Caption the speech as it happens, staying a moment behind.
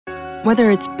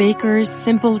Whether it's Baker's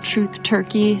Simple Truth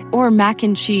Turkey or mac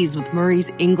and cheese with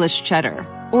Murray's English Cheddar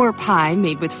or pie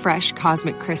made with fresh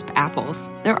Cosmic Crisp apples,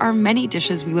 there are many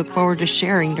dishes we look forward to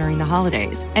sharing during the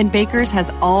holidays. And Baker's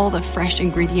has all the fresh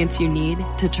ingredients you need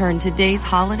to turn today's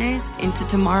holidays into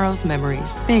tomorrow's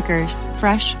memories. Baker's,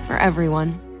 fresh for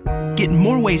everyone. Get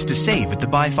more ways to save at the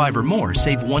Buy 5 or More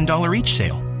Save $1 each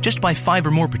sale. Just buy 5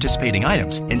 or more participating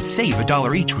items and save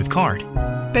 $1 each with card.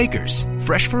 Baker's,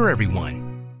 fresh for everyone.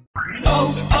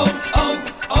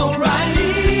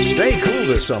 O'Reilly. Stay cool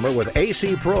this summer with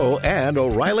AC Pro and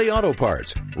O'Reilly Auto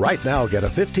Parts. Right now, get a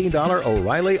 $15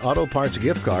 O'Reilly Auto Parts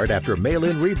gift card after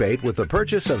mail-in rebate with the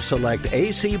purchase of select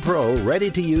AC Pro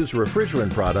ready-to-use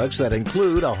refrigerant products that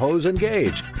include a hose and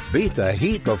gauge. Beat the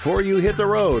heat before you hit the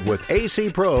road with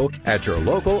AC Pro at your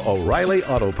local O'Reilly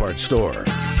Auto Parts store.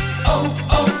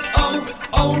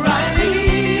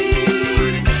 O'Reilly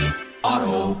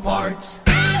Auto Parts.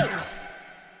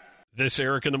 This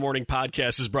Eric in the Morning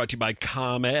podcast is brought to you by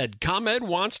ComEd. ComEd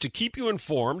wants to keep you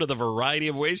informed of the variety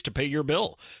of ways to pay your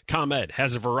bill. ComEd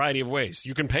has a variety of ways.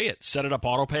 You can pay it. Set it up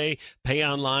auto pay, pay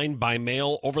online, by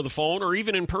mail, over the phone, or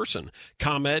even in person.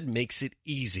 ComEd makes it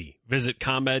easy. Visit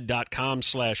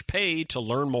ComEd.com/pay to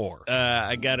learn more.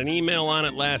 I got an email on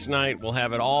it last night. We'll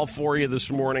have it all for you this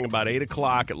morning about 8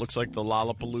 o'clock. It looks like the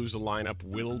Lollapalooza lineup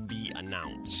will be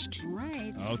announced.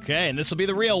 Right. Okay, and this will be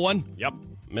the real one. Yep.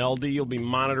 Mel D, you'll be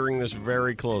monitoring this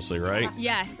very closely, right?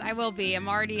 Yes, I will be. I'm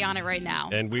already on it right now.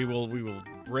 And we will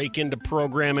break into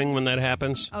programming when that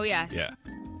happens. Oh, yes. Yeah.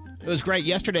 It was great.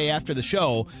 Yesterday after the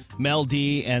show, Mel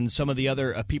D and some of the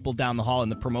other people down the hall in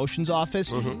the promotions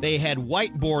office, they had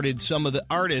whiteboarded some of the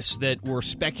artists that were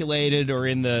speculated or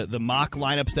in the mock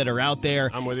lineups that are out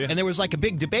there. I'm with you. And there was like a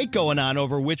big debate going on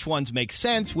over which ones make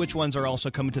sense, which ones are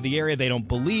also coming to the area they don't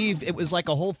believe. It was like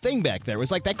a whole thing back there. It was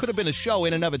like that could have been a show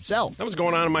in and of itself. That was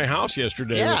going on in my house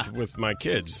yesterday with my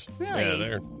kids. Really?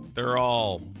 Yeah, they're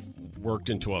all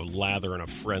worked into a lather and a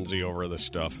frenzy over this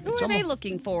stuff. Who are they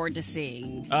looking forward to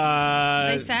seeing?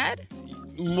 They said?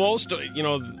 Most of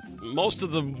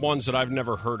the ones that I've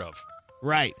never heard of.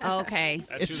 Right. Oh, okay.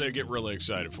 That's who they get really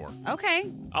excited for.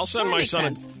 Okay. I'll send That my makes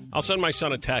son. sense. I'll send my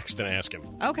son a text and ask him.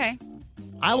 Okay.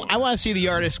 I want to see the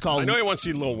artist called... I know he wants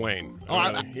to see Lil Wayne.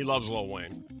 Oh, he loves Lil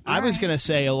Wayne. I was going to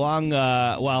say along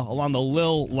the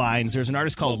Lil lines, there's an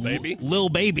artist called Lil Baby? Lil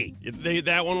Baby.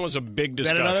 That one was a big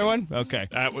discussion. Is that another one? Okay.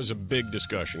 That was a big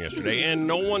discussion yesterday. And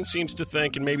no one seems to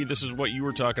think, and maybe this is what you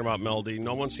were talking about, Mel D,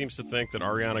 no one seems to think that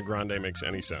Ariana Grande makes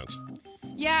any sense.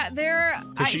 Yeah,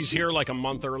 Because she's here like a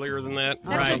month earlier than that.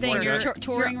 That's the thing. Like You're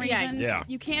touring reasons. Yeah.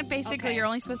 You can't basically, you're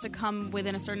only supposed to come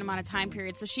within a certain amount of time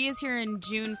period. So she is here in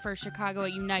June for Chicago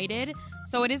at United.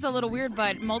 So it is a little weird,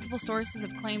 but multiple sources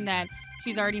have claimed that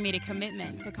she's already made a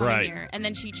commitment to coming here. And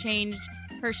then she changed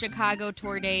her Chicago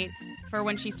tour date for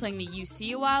when she's playing the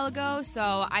UC a while ago.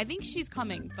 So I think she's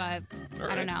coming, but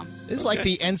I don't know. This is like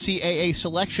the NCAA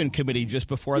selection committee just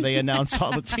before they announce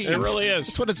all the teams. It really is.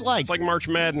 That's what it's like. It's like March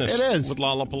Madness. It is. With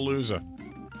Lollapalooza.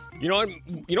 You know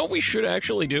what we should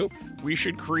actually do? We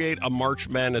should create a March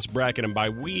Madness bracket, and by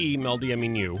we, Mel D, I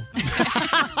mean you.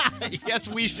 Yes,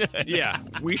 we should. Yeah,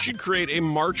 we should create a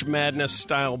March Madness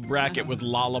style bracket with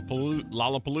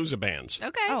Lollapalooza bands.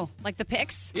 Okay. Oh, like the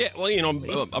picks? Yeah,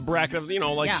 well, a bracket of,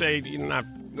 say, we don't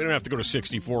have to go to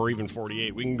 64 or even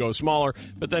 48. We can go smaller,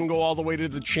 but then go all the way to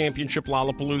the championship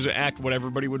Lollapalooza act, what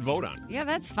everybody would vote on. Yeah,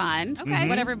 that's fun. Okay. What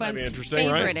That'd everyone's be interesting,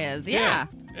 favorite right? is. Yeah.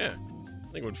 Yeah.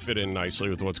 I think it would fit in nicely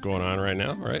with what's going on right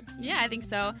now, right? Yeah, I think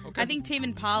so. Okay. I think Tame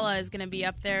Impala is going to be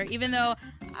up there, even though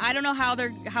I don't know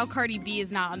how Cardi B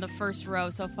is not on the first row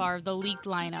so far of the leaked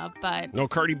lineup. But no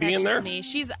Cardi B that's in just there? me.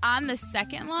 She's on the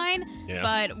second line,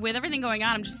 but with everything going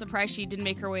on, I'm just surprised she didn't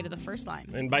make her way to the first line.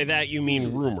 And by that, you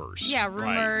mean rumors. Yeah,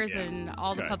 rumors Right, yeah. and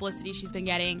all the publicity she's been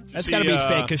getting. That's got to be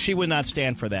fake because she would not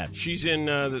stand for that. She's in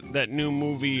that new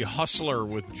movie Hustler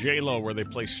with J-Lo where they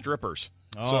play strippers.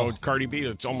 Oh. So Cardi B,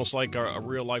 it's almost like a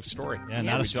real-life story. Yeah,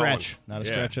 not a stretch. Not a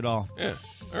stretch at all. Yeah,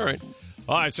 all right.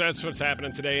 All right, so that's what's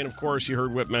happening today. And, of course, you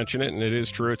heard Whip mention it, and it is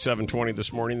true. At 7:20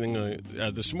 this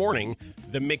morning,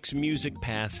 the Mix Music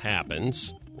Pass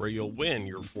happens, where you'll win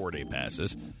your 4-day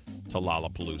passes to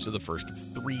Lollapalooza, the first of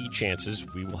 3 chances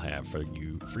we will have for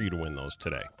you to win those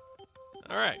today.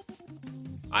 All right.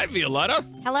 Hi, Violetta.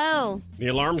 Hello. The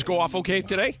alarms go off okay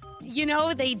today? You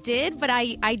know, they did, but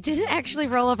I didn't actually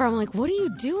roll over. I'm like, what are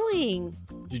you doing?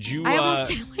 Did you? I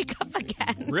almost didn't wake up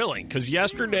again. Really? Because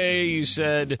yesterday you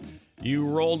said you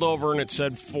rolled over and it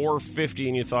said 4:50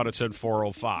 and you thought it said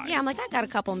 4:05. Yeah, I'm like, I got a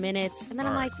couple minutes. And then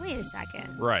I'm All right. like, wait a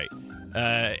second. Right.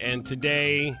 And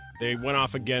today they went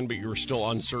off again, but you were still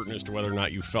uncertain as to whether or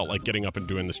not you felt like getting up and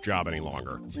doing this job any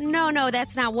longer. No,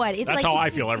 that's not what. It's That's like how I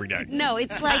feel every day. No,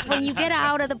 it's like when you get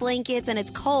out of the blankets and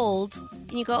it's cold,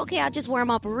 and you go, okay, I'll just warm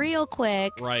up real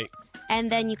quick. Right. And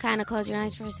then you kind of close your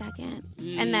eyes for a second.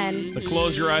 And then... The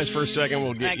close your eyes for a second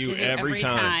will get you every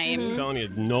time. Mm-hmm. I'm telling you,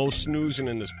 no snoozing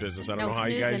in this business. I don't know how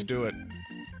you guys do it.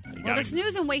 Well, the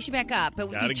snoozing wakes you back up, but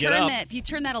if you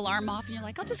turn that alarm off and you're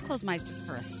like, I'll just close my eyes just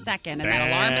for a second, and that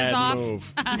alarm is off.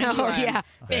 Move. No, yeah.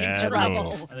 Big Bad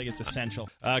trouble. move. I think it's essential.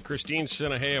 Christine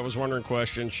sent a hey, I was wondering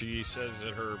question. She says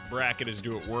that her bracket is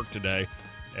due at work today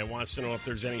and wants to know if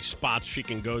there's any spots she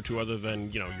can go to other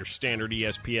than, your standard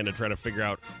ESPN to try to figure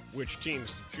out which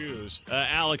teams to choose.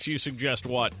 Alex, you suggest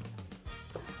what?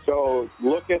 So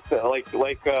look at the like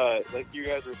you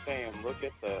guys were saying. Look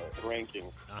at the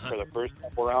rankings for the first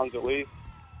couple rounds at least,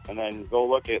 and then go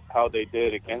look at how they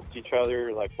did against each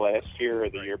other, like last year or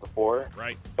the year before.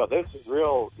 Right. But this is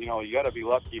real. You got to be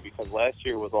lucky because last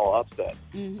year was all upset.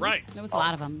 Mm-hmm. Right. There was a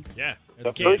lot of them. Yeah. The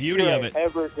the first beauty year of it. I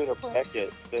ever did a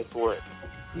bracket this worked.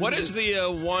 What is the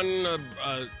one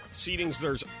seedings?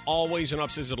 There's always an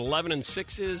upset. Is it 11 and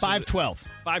 6s? 5-12.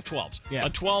 5-12s. Yeah. A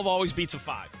 12 always beats a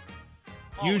 5.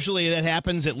 Usually that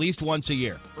happens at least once a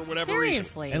year. For whatever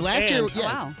Seriously. reason. And last year,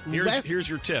 wow. Here's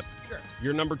your tip. Sure.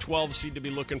 Your number 12 seed to be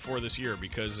looking for this year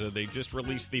because they just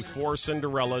released the 4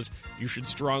 Cinderellas. You should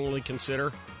strongly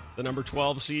consider the number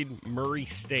 12 seed, Murray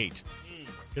State.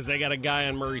 Because they got a guy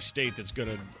on Murray State that's going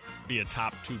to be a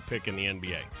top 2 pick in the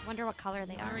NBA. Wonder what color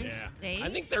they are. State? I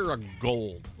think they're a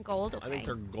gold. Gold, okay. I think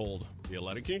they're gold,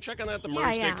 Violetta. Can you check on that, the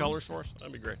Murray State colors for us?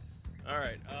 That'd be great. All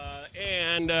right.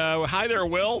 And hi there,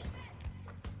 Will.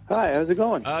 Hi, how's it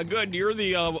going? Good. You're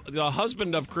the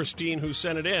husband of Christine who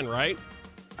sent it in, right?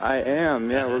 I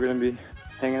am. Yeah, we're going to be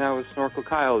hanging out with Snorkel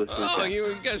Kyle this weekend. Oh,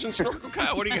 you guys in Snorkel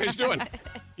Kyle. What are you guys doing?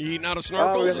 You eating out of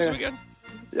snorkels this weekend?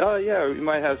 Oh, yeah, we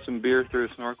might have some beer through a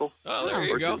snorkel. Oh, there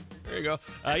you go. There you go.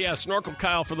 Yeah, Snorkel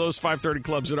Kyle, for those 530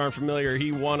 clubs that aren't familiar,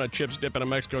 he won a Chips Dip and a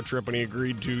Mexico trip when he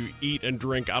agreed to eat and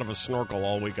drink out of a snorkel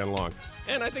all weekend long.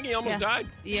 And I think he almost died.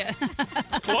 Yeah.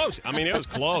 Close. I mean, it was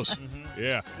close.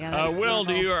 Yeah. Will,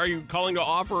 are you calling to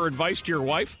offer advice to your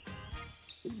wife?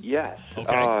 Yes.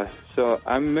 Okay. So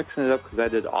I'm mixing it up because I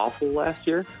did awful last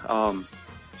year.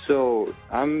 So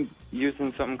I'm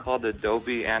using something called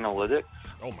Adobe Analytics.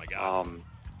 Oh, my God.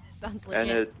 Sounds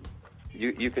legit. And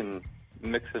you can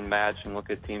mix and match and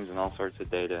look at teams and all sorts of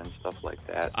data and stuff like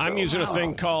that. I'm using a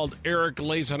thing called Eric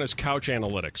Lays on His Couch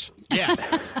Analytics. Yeah.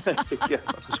 Yeah.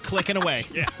 Just clicking away.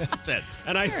 Yeah, That's it.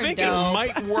 and I think it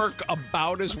might work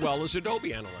about as well as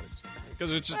Adobe Analytics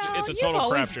because it's a total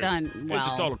always crapshoot. done well. It's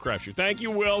a total crapshoot. Thank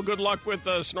you, Will. Good luck with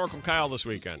Snorkel Kyle this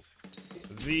weekend.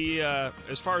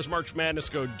 As far as March Madness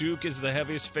go, Duke is the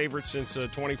heaviest favorite since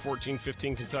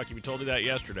 2014-15 Kentucky. We told you that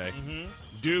yesterday. Mm-hmm.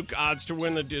 Duke odds to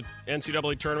win the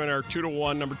NCAA tournament are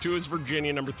 2-1. Number 2 is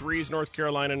Virginia. Number 3 is North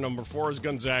Carolina. Number 4 is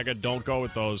Gonzaga. Don't go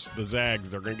with those. The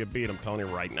Zags, they're going to get beat. I'm telling you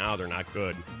right now, they're not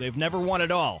good. They've never won it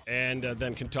all. And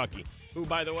then Kentucky, who,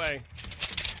 by the way,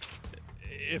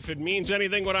 if it means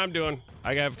anything what I'm doing,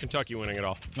 I have Kentucky winning it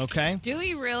all. Okay. Do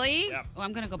we really? Yep. Well,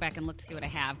 I'm going to go back and look to see what I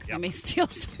have because I may steal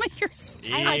some of yours.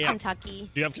 I like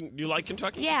Kentucky. Do you like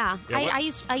Kentucky? Yeah.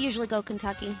 Yeah, I usually go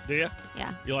Kentucky. Do you?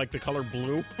 Yeah. You like the color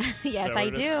blue? Yes,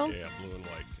 I do. Yeah, blue and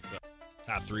white.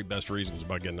 Top 3 best reasons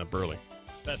about getting up early.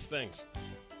 Best things.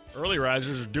 Early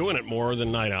risers are doing it more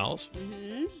than night owls.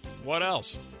 Mm-hmm. What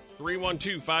else?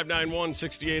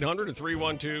 312-591-6800 and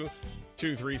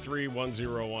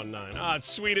 312-233-1019.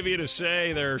 It's sweet of you to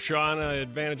say there, Sean.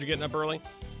 Advantage of getting up early?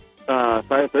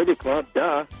 5:30 Club,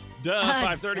 duh.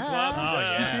 5:30 Club. Oh,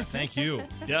 yeah. Thank you.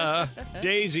 Duh.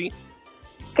 Daisy.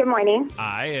 Good morning.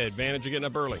 Hi. Advantage of getting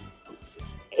up early.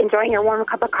 Enjoying your warm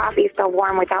cup of coffee, still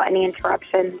warm without any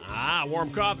interruptions.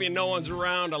 Warm coffee and no one's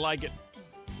around. I like it.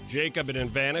 Jacob, an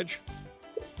advantage.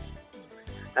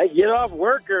 I get off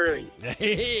work early.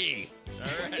 Hey. All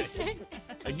right.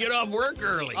 I get off work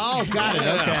early. Oh, got it.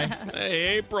 Okay.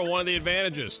 Hey, April, one of the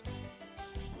advantages.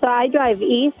 So I drive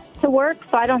east to work,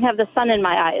 so I don't have the sun in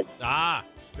my eyes.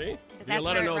 See? that's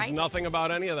Violetta where it knows rises? nothing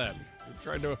about any of that. We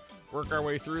tried to work our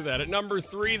way through that. At number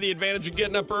 3, the advantage of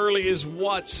getting up early is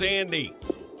what, Sandy?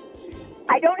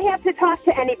 I don't have to talk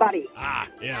to anybody.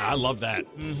 Yeah, I love that.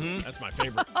 Mm-hmm. That's my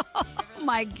favorite. Oh,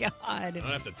 my God. I don't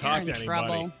have to talk to anybody.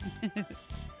 Trouble.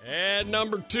 And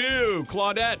number 2,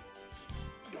 Claudette.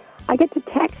 I get to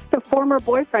text a former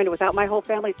boyfriend without my whole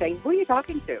family saying, "Who are you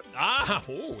talking to?"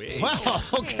 Hey. Wow,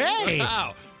 okay.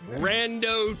 Wow.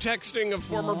 Rando texting of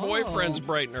former boyfriends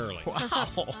bright and early.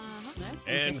 Wow.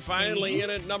 And finally, in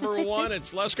at number 1,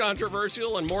 it's less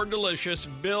controversial and more delicious.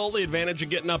 Bill, the advantage of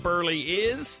getting up early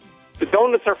is? The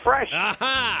donuts are fresh.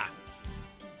 Aha!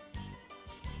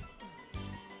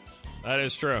 That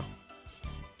is true.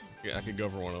 Yeah, I could go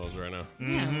for one of those right now.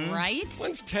 Yeah, right?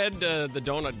 When's Ted the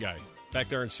donut guy back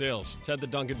there in sales? Ted the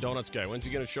Dunkin' Donuts guy. When's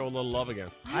he going to show a little love again?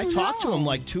 I talked to him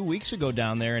like 2 weeks ago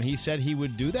down there, and he said he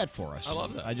would do that for us. I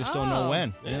love that. I just don't know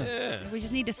when. Yeah. We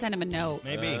just need to send him a note.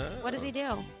 Maybe. What does he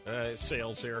do?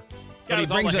 Sales here. But he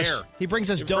brings us hair. he brings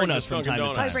us donuts from time to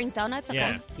Oh, time. he brings donuts? Okay.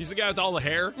 Yeah. He's the guy with all the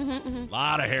hair. Mm-hmm. A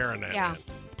lot of hair in that. Yeah. Man.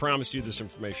 I promised you this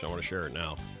information. I want to share it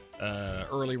now.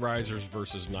 Early risers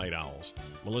versus night owls.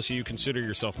 Melissa, you consider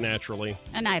yourself naturally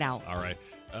A night owl. all right.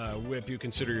 Whip, you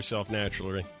consider yourself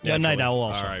naturally. Yeah, night owl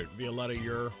also. All right. Violetta,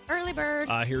 you're... Early bird.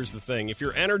 Here's the thing. If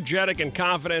you're energetic and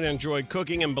confident, enjoy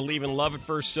cooking, and believe in love at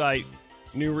first sight,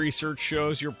 new research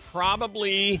shows you're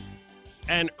probably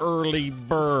an early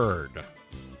bird.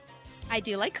 I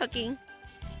do like cooking.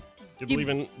 Do you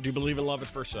believe in love at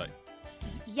first sight?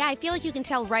 Yeah, I feel like you can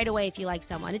tell right away if you like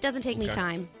someone. It doesn't take me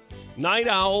time. Night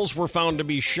owls were found to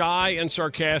be shy and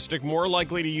sarcastic, more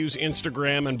likely to use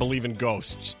Instagram, and believe in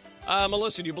ghosts.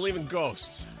 Melissa, do you believe in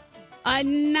ghosts?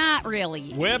 Not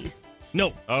really. Whip?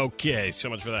 No. Okay, so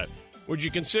much for that. Would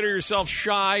you consider yourself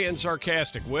shy and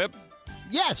sarcastic, Whip?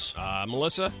 Yes.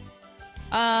 Melissa?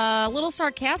 A little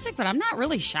sarcastic, but I'm not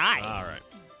really shy. All right.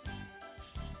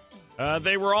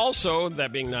 They were also,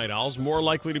 that being night owls, more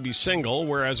likely to be single,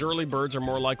 whereas early birds are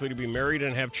more likely to be married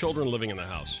and have children living in the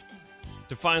house.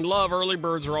 To find love, early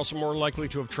birds are also more likely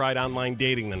to have tried online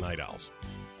dating than night owls.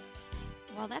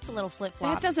 Well, that's a little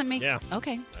flip-flop. That doesn't make... Yeah.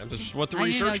 Okay. That's what the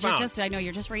research found. I know,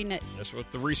 you're just reading it. That's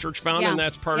what the research found, Yeah. and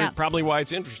that's probably why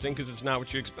it's interesting, because it's not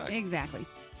what you expect. Exactly.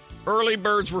 Early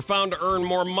birds were found to earn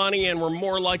more money and were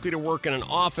more likely to work in an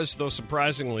office, though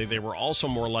surprisingly, they were also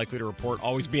more likely to report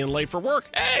always being late for work.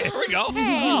 Hey, here we go.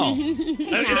 Hey. Wow. No.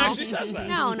 It actually says that.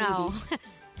 No.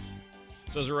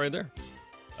 Says it right there.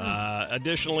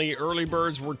 Additionally, early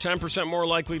birds were 10% more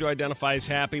likely to identify as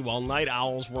happy, while night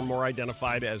owls were more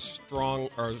identified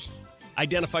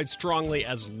strongly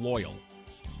as loyal.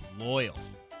 Loyal.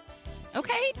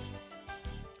 Okay.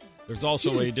 There's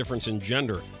also a difference in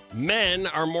gender. Men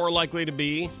are more likely to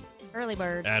be... Early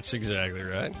bird. That's exactly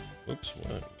right. Oops.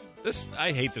 What?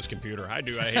 I hate this computer. I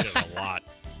do. I hate it a lot.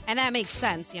 And that makes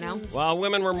sense, you know? While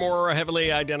women were more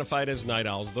heavily identified as night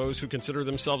owls, those who consider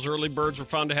themselves early birds were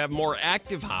found to have more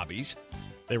active hobbies.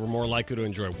 They were more likely to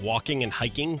enjoy walking and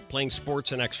hiking, playing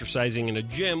sports and exercising in a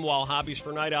gym, while hobbies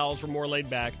for night owls were more laid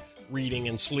back, reading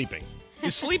and sleeping.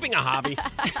 Is sleeping a hobby?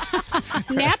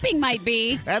 Napping might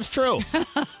be. That's true.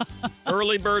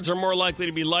 Early birds are more likely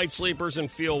to be light sleepers and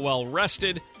feel well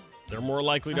rested. They're more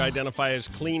likely to identify as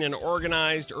clean and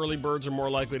organized. Early birds are more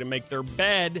likely to make their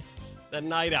bed than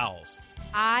night owls.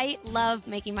 I love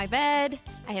making my bed.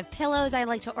 I have pillows I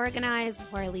like to organize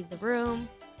before I leave the room.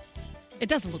 It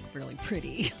does look really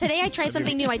pretty. Today I tried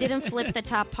something new. I didn't flip the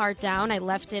top part down. I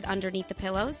left it underneath the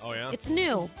pillows. Oh, yeah? It's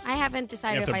new. I haven't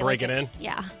decided You have if to I break like it in?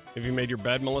 Yeah. Have you made your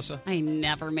bed, Melissa? I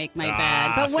never make my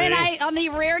bed. But when on the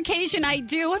rare occasion I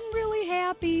do, I'm really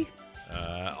happy.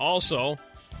 Also,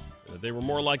 they were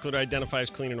more likely to identify as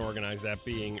clean and organized, that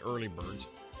being early birds.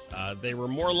 They were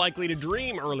more likely to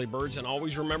dream, early birds, and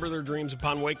always remember their dreams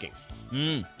upon waking.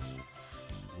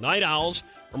 Night owls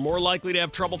are more likely to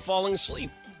have trouble falling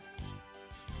asleep.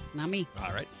 Not me.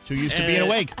 All right. Too used to being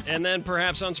awake. And then,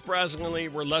 perhaps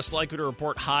unsurprisingly, we're less likely to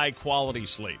report high-quality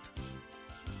sleep.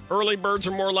 Early birds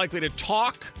are more likely to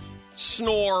talk,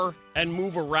 snore, and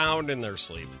move around in their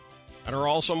sleep, and are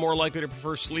also more likely to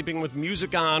prefer sleeping with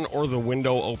music on or the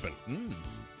window open.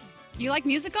 Do you like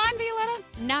music on, Violetta?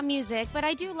 Not music, but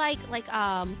I do like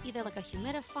either like a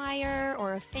humidifier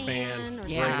or a fan or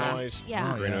gray something. noise,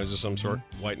 Yeah. gray noise of some sort,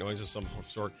 white noise of some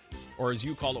sort, or as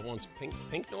you called it once, pink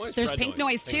noise? There's Red pink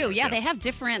noise, Pink too. noise, Yeah, they have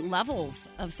different levels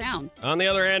of sound. On the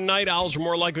other hand, night owls are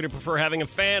more likely to prefer having a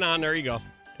fan on, there you go,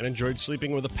 and enjoyed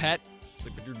sleeping with a pet,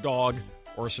 sleep with your dog,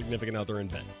 or a significant other in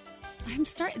bed.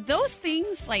 Those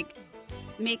things, like,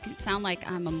 make it sound like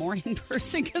I'm a morning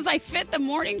person because I fit the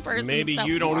morning person. Maybe stuff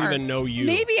you don't more. even know you.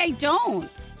 Maybe I don't.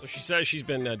 So she says she's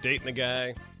been dating the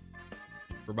guy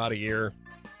for about a year.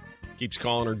 Keeps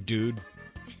calling her dude.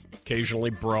 Occasionally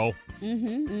bro.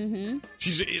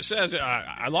 She says,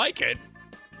 I like it.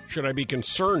 Should I be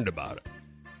concerned about it?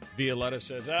 Violetta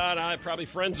says, no, I probably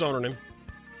friend-zoning him.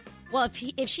 Well,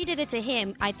 if she did it to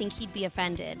him, I think he'd be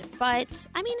offended. But,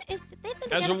 I mean, if they've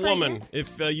been As a together for woman, year,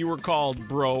 if you were called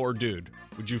bro or dude,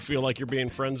 would you feel like you're being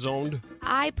friend-zoned?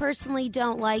 I personally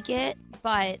don't like it,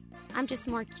 but I'm just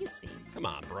more cutesy. Come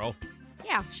on, bro.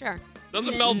 Yeah, sure.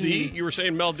 Doesn't Mel D, you were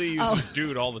saying Mel D uses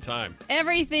dude all the time.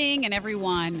 Everything and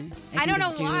everyone. I don't know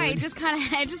think is why. dude.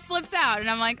 It just slips out, and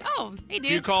I'm like, oh, hey, dude.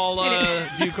 Do you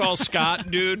call Scott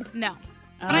dude? No.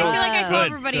 But I feel like I call Good,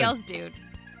 everybody good. else dude.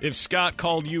 If Scott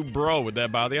called you bro, would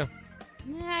that bother you?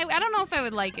 I don't know if I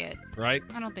would like it. Right?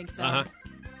 I don't think so. Uh-huh.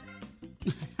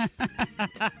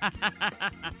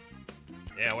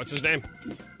 Yeah, what's his name?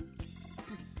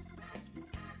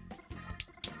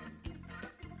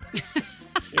 You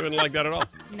wouldn't like that at all?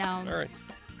 No. All right.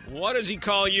 What does he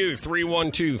call you?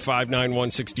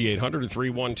 312-591-6800 or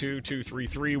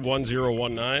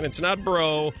 312-233-1019. It's not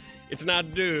bro. It's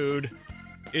not dude.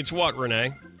 It's what,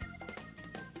 Renee?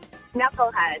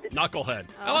 Knucklehead. Knucklehead.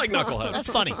 I like knucklehead. That's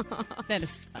funny. That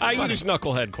is. I use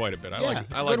knucklehead quite a bit. I like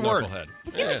word. knucklehead.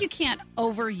 I feel like you can't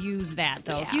overuse that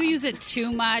though. If you use it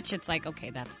too much, it's like okay,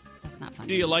 that's not funny.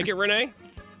 Do you like it, Renee?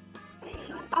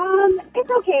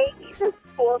 It's okay. He's a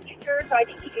school teacher, so I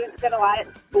think he uses it a lot at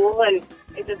school, and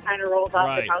it just kind of rolls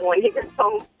off the tongue when he gets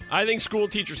home. I think school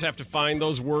teachers have to find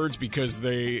those words because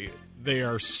they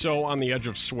are so on the edge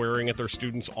of swearing at their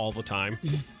students all the time.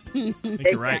 I think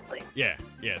you're right. Yeah.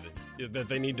 That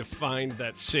they need to find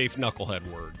that safe knucklehead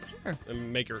word. Sure.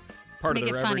 And make it part of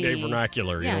Make their it everyday funny.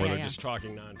 vernacular, where they're just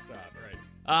talking nonstop. Right.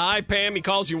 Hi, Pam. He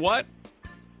calls you what?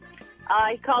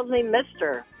 He calls me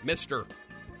Mister. Mister.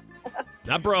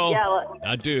 Not bro. Yeah,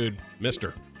 not dude.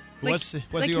 Mister. What's the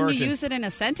Can origin? you use it in a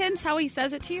sentence? How he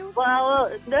says it to you?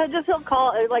 Well, just he'll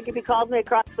call, like if he calls me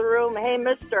across the room, hey,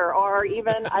 Mister, or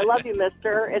even, I love you,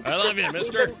 Mister. It's I love you,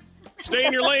 Mister. Stay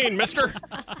in your lane, Mister.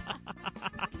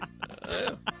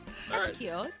 That's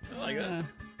cute. I like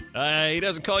that. He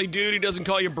doesn't call you dude. He doesn't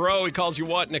call you bro. He calls you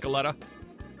what, Nicoletta?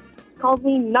 Calls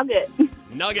me Nugget.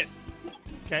 Nugget.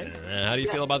 Okay. How do you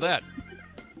feel about that?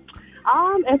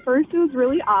 At first it was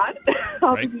really odd.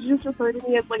 Right. Because you just referred to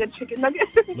me as like a chicken nugget.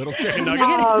 Little chicken nugget?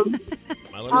 I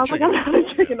My little was like, chicken I'm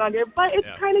not a chicken nugget, but it's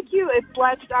kind of cute. It's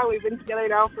latched on. We've been together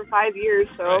now for 5 years,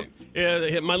 so. Right.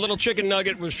 Yeah, my little chicken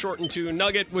nugget was shortened to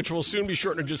Nugget, which will soon be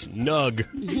shortened to just Nug.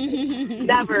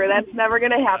 Never. That's never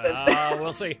going to happen.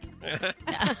 We'll see.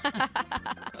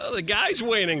 The guy's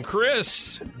winning.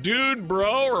 Chris, dude,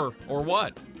 bro, or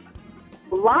what?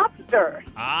 Lobster.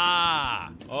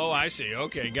 Oh, I see.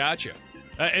 Okay, gotcha.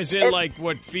 As in, like,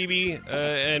 what, Phoebe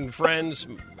and Friends,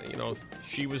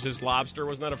 she was his lobster.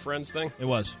 Wasn't that a Friends thing? It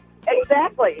was.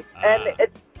 Exactly. And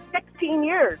it's 16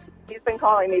 years he's been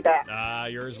calling me that.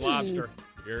 You're his lobster.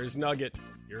 You're his nugget.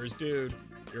 You're his dude.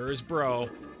 You're his bro.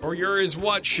 Or you're his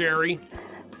what, Sherry?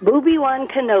 Booby-Wan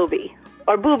Kenobi.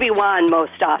 Or Booby-Wan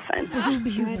most often.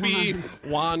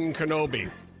 Booby-Wan Kenobi.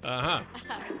 Uh-huh.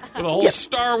 With a whole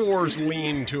Star Wars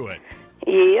lean to it.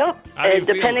 Yep. How do you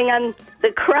depending on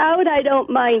the crowd, I don't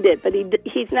mind it, but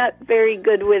he's not very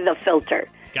good with a filter.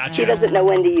 Gotcha. He doesn't know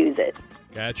when to use it.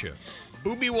 Gotcha.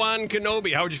 Booby-Wan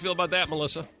Kenobi. How would you feel about that,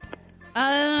 Melissa?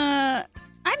 I'm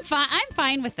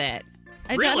fine with it.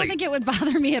 I don't think it would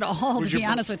bother me at all, to be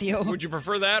honest with you. Would you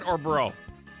prefer that or bro?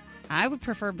 I would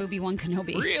prefer Booby-Wan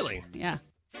Kenobi. Really? Yeah.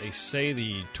 They say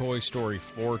the Toy Story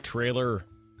 4 trailer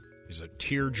is a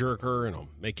tearjerker and it'll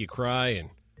make you cry, and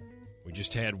we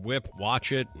just had Whip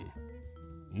watch it, and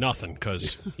nothing,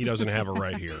 because he doesn't have it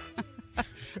right here.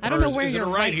 I don't know where is you're it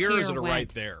a right here or is it a went. right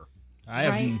there? I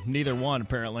have neither one,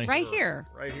 apparently. Right here.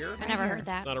 Right here? I never heard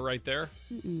that. It's not a right there?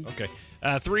 Okay.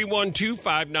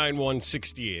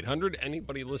 312-591-6800.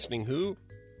 Anybody listening who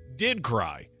did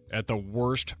cry at the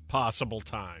worst possible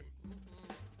time?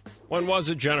 When was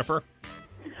it, Jennifer?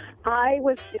 I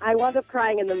wound up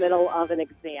crying in the middle of an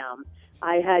exam.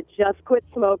 I had just quit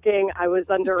smoking. I was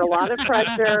under a lot of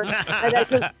pressure, and I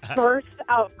just burst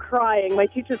out crying. My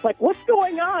teacher's like, "What's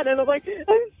going on?" And I'm like,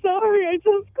 "I'm sorry, I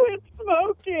just quit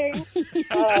smoking."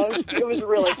 It was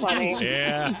really funny.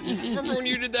 Yeah. Remember when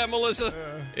you did that, Melissa?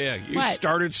 Yeah, you What?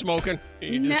 started smoking.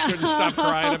 You just couldn't stop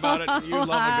crying about it. You love a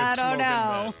good I smoking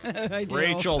don't bit. know. I do.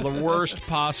 Rachel, the worst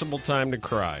possible time to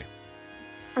cry.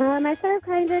 I started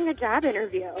crying during a job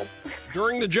interview.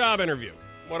 During the job interview.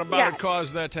 What about it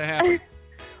caused that to happen?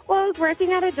 Well, I was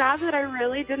working at a job that I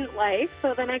really didn't like,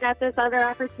 so then I got this other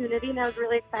opportunity, and I was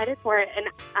really excited for it, and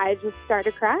I just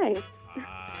started crying.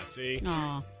 See?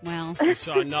 Oh, well. You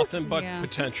saw nothing but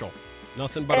potential.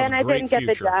 Nothing but And a I great didn't get the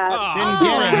future. job. Didn't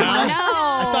get it, huh? No.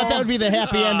 I thought that would be the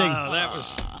happy ending. That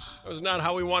was not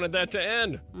how we wanted that to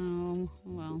end. Oh,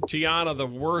 well. Tiana, the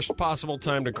worst possible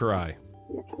time to cry.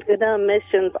 The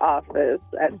admissions office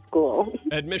at school.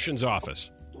 Admissions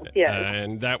office. Yes.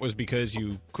 And that was because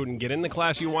you couldn't get in the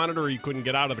class you wanted, or you couldn't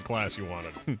get out of the class you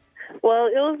wanted? Well,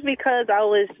 it was because I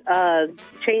was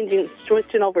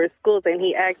switching over schools, and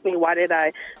he asked me why did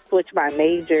I switch my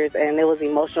majors, and it was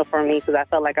emotional for me because I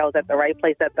felt like I was at the right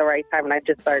place at the right time, and I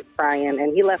just started crying,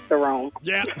 and he left the room.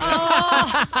 Yeah.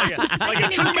 Oh. like a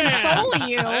didn't true even man. console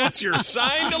you. That's your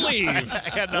sign to leave.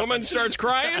 Woman starts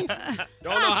crying. Don't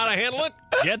know how to handle it.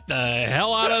 Get the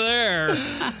hell out of there.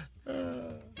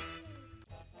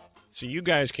 So you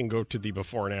guys can go to the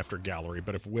before and after gallery,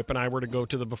 but if Whip and I were to go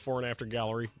to the before and after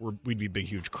gallery, we'd be big,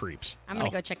 huge creeps. I'm going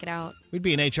to go check it out. We'd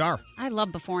be in HR. I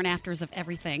love before and afters of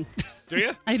everything. Do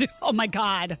you? I do. Oh, my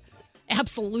God.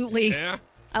 Absolutely. Yeah.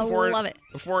 I love it.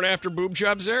 Before and after boob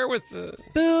jobs there with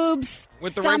boobs,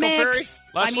 with the stomachs, Wrinkle Fairy?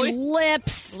 Leslie? I mean,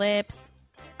 lips,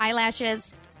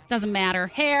 eyelashes. Doesn't matter.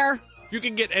 Hair. If you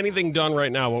could get anything done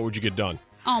right now, what would you get done?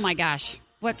 Oh, my gosh.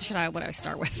 What do I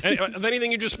start with? Of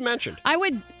anything you just mentioned.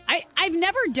 I've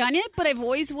never done it, but I've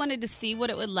always wanted to see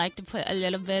what it would like to put a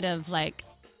little bit of, like,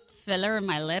 filler in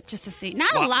my lip just to see.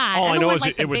 Not a lot. All I know is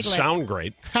like it would sound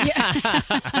great. Yeah.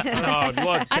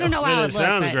 I don't know how it would look.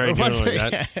 Sounds but great doing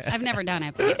that. I've never done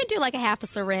it. You But can do like a half a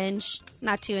syringe. It's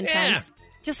not too intense.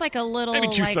 just like a little. Maybe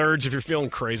 2/3 if you're feeling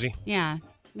crazy. Yeah.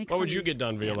 What would you get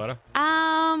done, Violetta?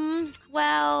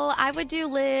 Well, I would do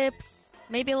lips.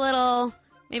 Maybe a little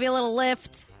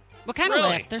lift. What kind of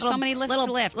lift? There's so many lifts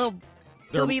to lift. Little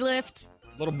booby lift.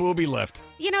 Little booby lift.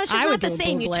 You know, it's just not the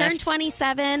same. You turn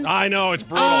 27. I know, it's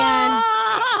brutal. And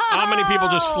how many people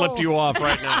just flipped you off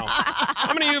right now?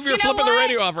 How many of you are flipping the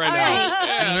radio off right now?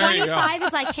 Yeah, there you go. 25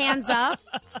 is like hands up.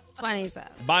 27.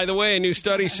 By the way, a new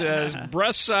study says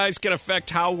breast size can affect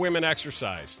how women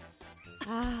exercise.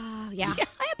 Yeah.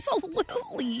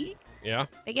 Absolutely. Yeah?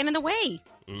 They get in the way.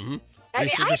 Mm-hmm. I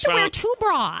have to wear 2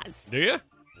 bras. Do you?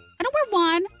 I don't wear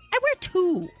 1. I wear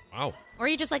 2. Wow. Or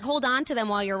you just like hold on to them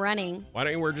while you're running. Why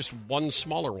don't you wear just one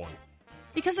smaller one?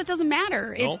 Because it doesn't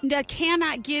matter. No? It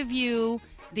cannot give you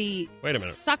the Wait a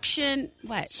minute. suction.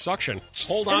 What? Suction.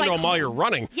 Hold on to them while you're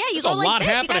running. Yeah, you There's go a like lot this.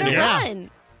 happening you here. gotta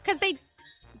run. Because they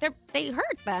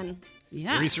hurt then.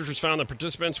 Yeah. Researchers found that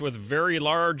participants with very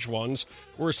large ones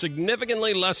were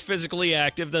significantly less physically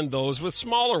active than those with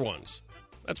smaller ones.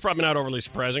 That's probably not overly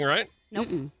surprising, right? Nope.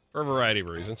 For a variety of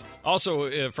reasons.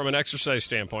 Also, from an exercise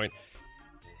standpoint,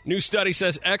 new study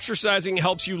says exercising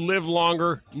helps you live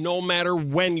longer no matter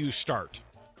when you start.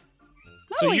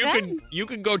 So you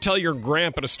could go tell your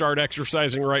grandpa to start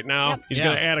exercising right now. Yep. He's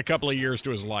going to add a couple of years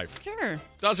to his life. Sure.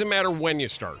 Doesn't matter when you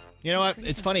start. You know what?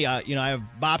 It's funny. I have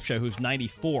Babsha, who's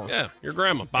 94. Yeah, your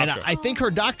grandma, Babsha. And I think her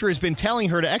doctor has been telling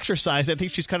her to exercise. I think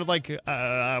she's kind of like,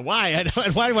 why?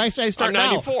 Why should I start I'm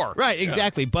now? 94. Right, Yeah.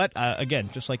 exactly. But,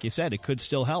 again, just like you said, it could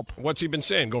still help. What's he been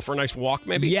saying? Go for a nice walk,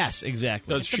 maybe? Yes,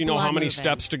 exactly. Does she know how many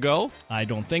steps to go? I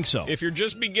don't think so. If you're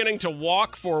just beginning to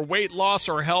walk for weight loss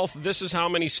or health, this is how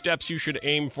many steps you should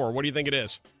aim for. What do you think it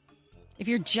is? If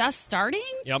you're just starting?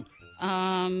 Yep.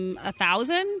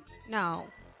 1,000? No.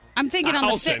 I'm thinking on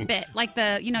the 1,000. Fitbit, like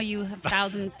you have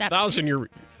 1,000 steps. 1,000, you're...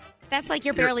 That's like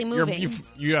you're barely moving.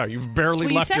 You've barely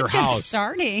Well, left you said your just house.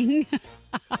 starting.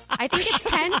 I think it's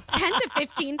 10 to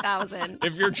 15,000.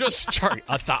 If you're just starting,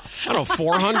 I don't know,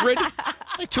 400?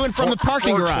 To and from the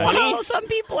parking garage. Oh, some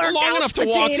people are long couch enough to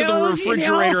walk to the potatoes,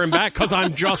 refrigerator and back because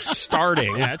I'm just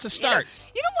starting. Yeah, it's a start.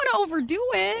 You don't want to overdo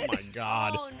it. Oh, my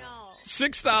God. Oh, no.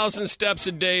 6,000 steps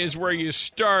a day is where you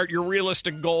start. Your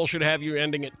realistic goal should have you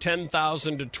ending at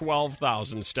 10,000 to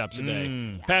 12,000 steps a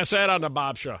day. Pass that on to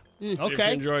Babsha. If Okay.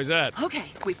 she enjoys that. Okay,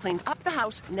 we've cleaned up the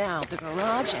house, now the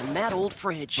garage and that old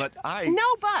fridge. But No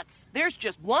buts! There's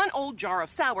just one old jar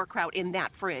of sauerkraut in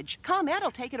that fridge. ComEd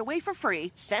will take it away for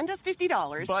free. Send us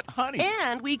 $50. But, honey...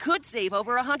 And we could save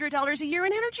over $100 a year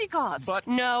in energy costs. But...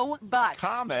 No buts.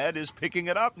 ComEd is picking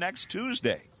it up next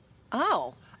Tuesday.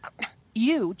 Oh.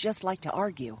 You just like to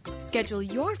argue. Schedule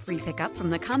your free pickup from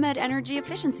the ComEd Energy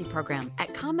Efficiency Program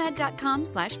at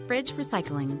ComEd.com/fridge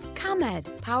recycling.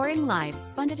 ComEd, powering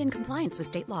lives. Funded in compliance with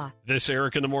state law. This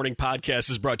Eric in the Morning podcast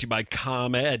is brought to you by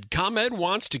ComEd. ComEd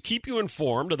wants to keep you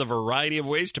informed of the variety of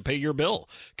ways to pay your bill.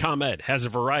 ComEd has a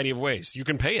variety of ways. You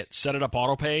can pay it. Set it up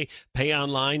auto pay, pay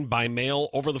online, by mail,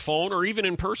 over the phone, or even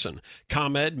in person.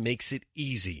 ComEd makes it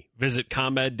easy. Visit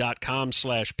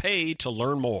ComEd.com/pay to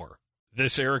learn more.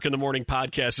 This Eric in the Morning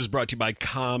podcast is brought to you by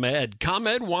ComEd.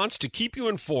 ComEd wants to keep you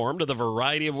informed of the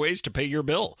variety of ways to pay your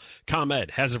bill.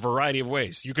 ComEd has a variety of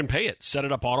ways. You can pay it. Set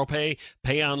it up auto pay,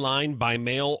 pay online, by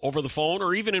mail, over the phone,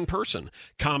 or even in person.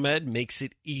 ComEd makes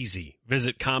it easy.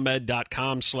 Visit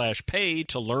ComEd.com/pay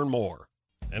to learn more.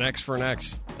 An X for an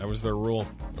X. That was their rule.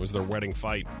 That was their wedding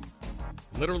fight.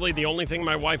 Literally, the only thing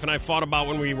my wife and I fought about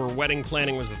when we were wedding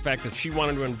planning was the fact that she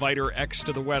wanted to invite her ex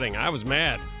to the wedding. I was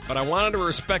mad, but I wanted to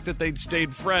respect that they'd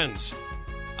stayed friends.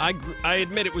 I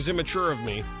admit it was immature of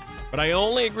me, but I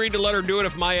only agreed to let her do it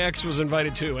if my ex was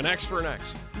invited too. An X for an X.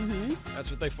 Mm-hmm.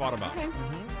 That's what they fought about. Okay.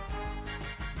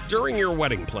 During your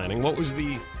wedding planning, what was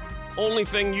the only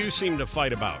thing you seemed to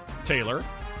fight about? Taylor?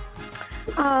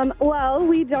 Well,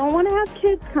 we don't want to have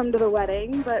kids come to the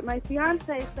wedding, but my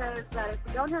fiance says that if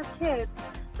we don't have kids,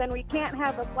 then we can't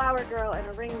have a flower girl and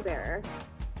a ring bearer.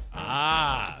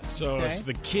 So Okay. it's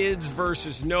the kids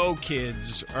versus no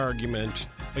kids argument.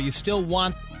 But you still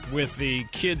want... With the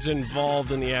kids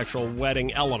involved in the actual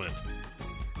wedding element.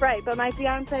 Right, but my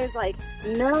fiance is like,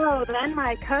 no, then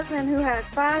my cousin who has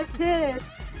 5 kids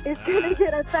is going to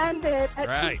get offended and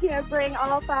Right. she can't bring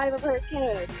all 5 of her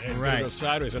kids. It's going to go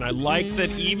sideways. And I like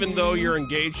that even though you're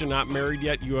engaged and not married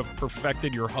yet, you have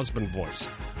perfected your husband voice.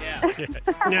 Yeah.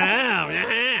 No.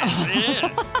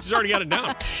 She's already got it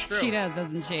down. She does,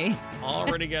 doesn't she?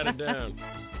 Already got it down.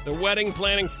 The wedding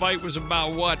planning fight was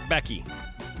about what, Becky?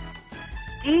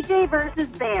 DJ versus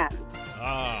band. Oh,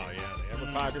 yeah. They have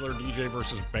a popular DJ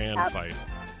versus band Yep. fight.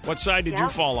 What side did you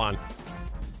Yep. fall on?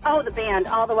 Oh, the band,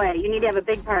 all the way. You need to have a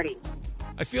big party.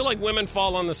 I feel like women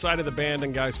fall on the side of the band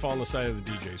and guys fall on the side of the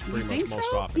DJs pretty much think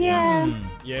most so? often. Yeah.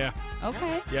 Yeah.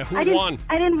 Okay. Yeah, I who won?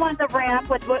 didn't want the rap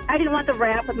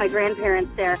with my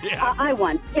grandparents there. Yeah. I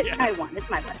won. I won.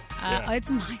 It's my wedding. It's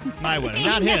my My wedding,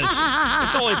 not his.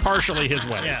 It's only partially his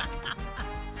wedding. Yeah.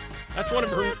 That's one of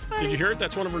her. Did you hear it?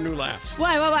 That's one of her new laughs.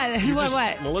 What?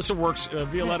 What? Melissa works.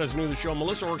 Violetta's new to the show.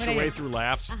 Melissa works What her I way do? through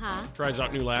laughs. Tries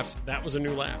out new laughs. That was a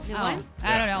new laugh. Oh,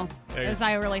 I don't know. There you Because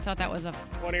I really thought that was a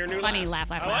One of your new funny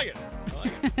laughs. laugh. I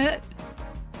like it.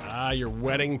 Your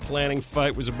wedding planning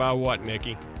fight was about what,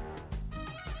 Nikki?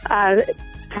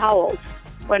 Towels.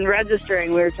 When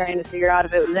registering, we were trying to figure out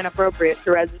if it was inappropriate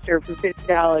to register for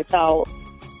 $50 towels.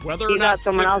 Whether or He not thought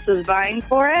someone else was buying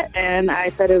for it, and I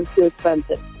said it was too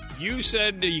expensive. You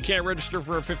said you can't register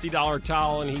for a $50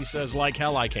 towel, and he says, like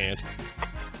hell, I can't.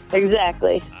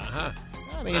 Exactly. Uh-huh.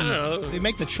 I mean, I don't know. they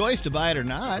make the choice to buy it or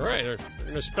not. Right. They're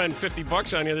going to spend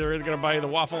 $50 on you. They're going to buy you the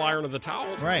waffle iron or the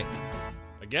towel. Right.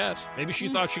 I guess. Maybe she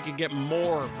thought she could get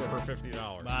more for her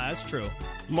 $50. That's true.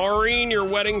 Maureen, your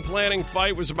wedding planning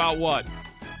fight was about what?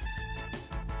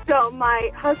 So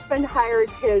my husband hired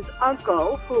his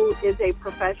uncle, who is a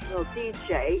professional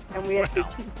DJ, and we had this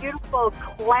beautiful,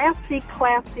 classy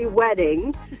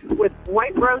wedding with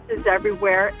white roses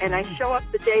everywhere. And I show up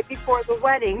the day before the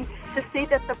wedding to see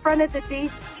that the front of the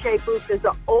DJ booth is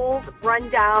an old,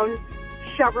 rundown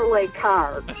Chevrolet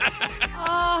car.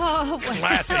 Oh,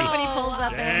 Classy. Somebody pulls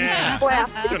up Yeah.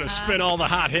 Classy. Going to spin all the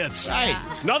hot hits. Right.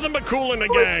 Nothing but Cool in the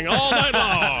Gang all night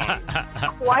long.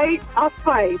 Quite a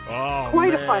fight. Oh,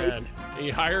 Quite man. a fight. He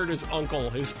hired his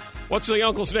uncle. What's the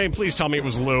uncle's name? Please tell me it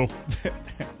was Lou.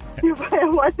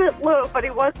 It wasn't Lou, but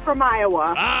he was from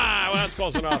Iowa. Well, that's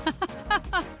close enough.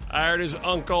 Hired his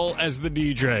uncle as the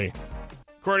DJ.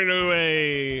 According to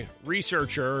a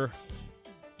researcher,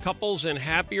 couples in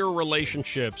happier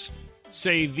relationships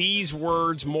say these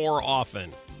words more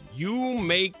often. You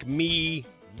make me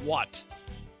what?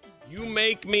 You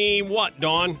make me what,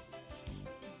 Dawn?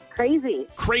 Crazy.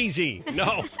 Crazy.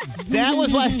 No. That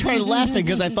was why I started laughing,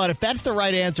 because I thought if that's the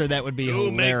right answer, that would be You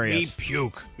hilarious. make me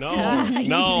puke. No.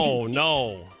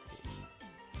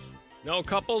 No,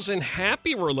 couples in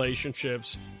happy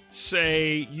relationships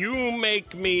say, you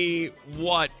make me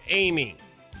what, Amy?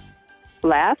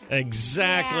 Laugh.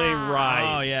 Exactly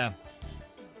right. Oh, yeah.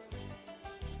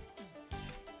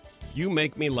 You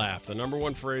make me laugh. The number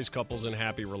one phrase couples in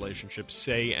happy relationships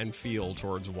say and feel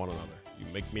towards one another. You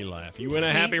make me laugh. You in a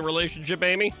Sweet. happy relationship,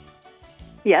 Amy?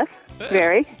 Yes,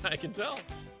 very. I can tell.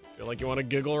 Feel like you want to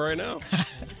giggle right now.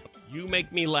 You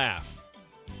make me laugh.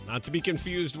 Not to be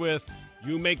confused with,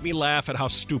 you make me laugh at how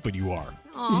stupid you are.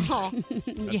 Oh,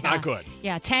 That's not good.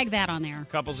 Yeah, tag that on there.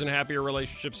 Couples in happier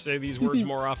relationships say these words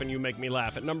more often. You make me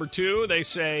laugh. At number 2, they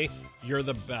say, you're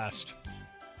the best.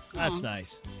 That's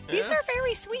nice. These are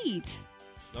very sweet.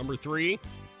 Number 3,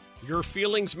 your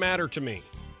feelings matter to me.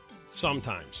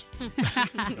 Sometimes.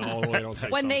 No, I don't say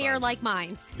when they are sometimes. like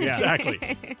mine. Yeah,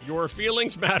 exactly. Your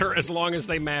feelings matter as long as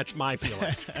they match my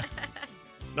feelings.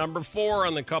 Number 4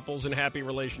 on the couples in happy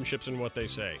relationships and what they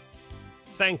say.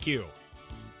 Thank you.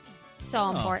 So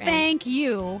important. Thank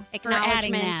you for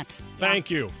adding Acknowledgement. that. Thank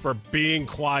you for being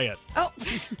quiet. Oh,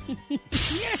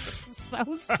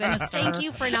 So sinister. thank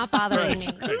you for not bothering me.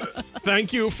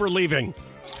 Thank you for leaving.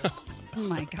 Oh,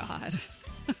 my God.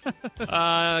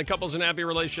 Couples in happy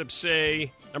relationships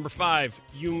say, number 5,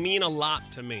 you mean a lot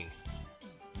to me.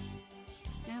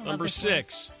 Yeah, I love Number this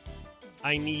 6,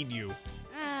 I need you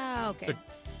Okay.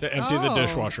 to empty the Oh.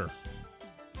 dishwasher.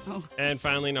 Oh. And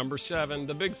finally, number 7,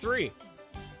 the big 3.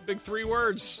 Big 3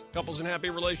 words. Couples in happy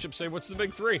relationships say, what's the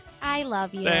big 3? I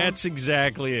love you. That's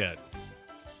exactly it.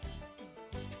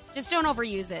 Just don't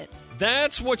overuse it.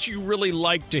 That's what you really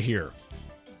like to hear.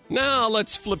 Now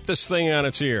let's flip this thing on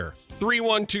its ear.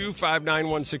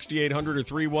 312-591-6800 or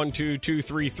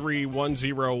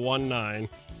 312-233-1019.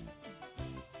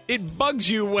 It bugs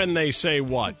you when they say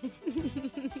what?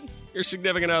 your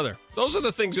significant other. Those are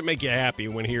the things that make you happy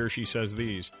when he or she says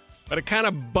these. But it kind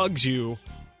of bugs you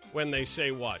when they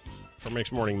say what? From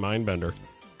Mixed Morning Mindbender,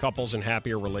 couples in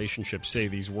happier relationships say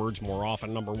these words more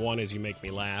often. Number 1 is you make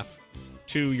me laugh.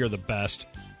 2, you're the best.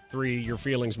 3, your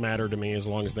feelings matter to me as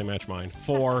long as they match mine.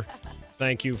 4,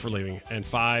 thank you for leaving. And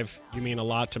 5, you mean a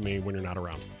lot to me when you're not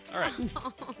around. All right.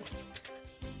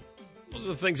 Those are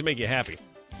the things that make you happy.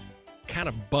 Kind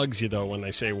of bugs you, though, when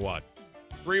they say what?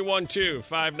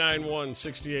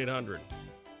 312-591-6800.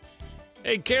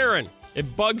 Hey, Karen,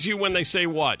 it bugs you when they say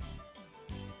what?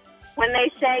 When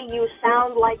they say you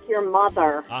sound like your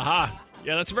mother. Aha.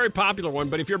 Yeah, that's a very popular one,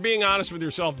 but if you're being honest with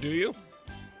yourself, do you?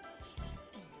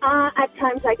 At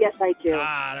times, I guess I do.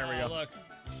 Ah, there we go. Look.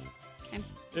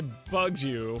 It bugs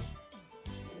you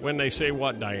when they say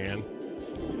what, Diane?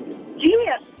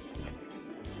 Genius.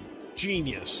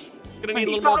 Genius. Going to need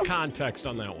a little more context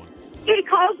on that one. He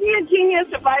calls me a genius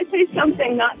if I say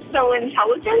something not so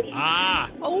intelligent. Ah.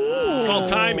 Oh. It's all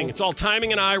timing. It's all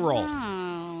timing and eye roll.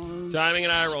 Oh. Timing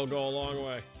and eye roll go a long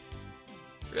way.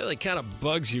 Really kind of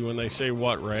bugs you when they say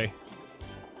what, Ray?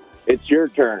 It's your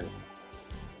turn.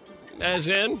 As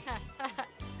in?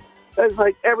 It's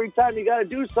like every time you got to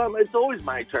do something, it's always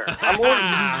my turn.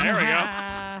 There we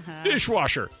go.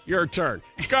 Dishwasher, your turn.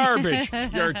 Garbage,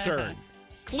 your turn.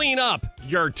 Clean up,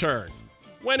 your turn.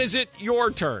 When is it your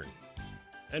turn?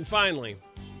 And finally,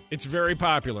 it's very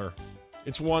popular.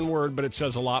 It's one word, but it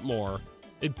says a lot more.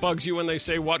 It bugs you when they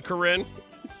say what, Corinne?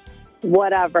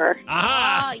 Whatever.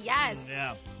 Aha! Oh, yes.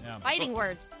 Yeah. Fighting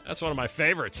words. That's one of my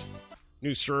favorites.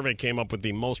 New survey came up with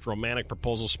the most romantic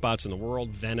proposal spots in the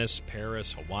world. Venice,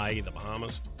 Paris, Hawaii, the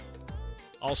Bahamas.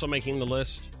 Also making the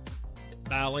list,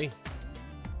 Bali.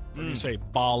 What do you say,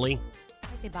 Bali? I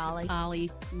say Bali. Bali.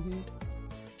 Mm-hmm.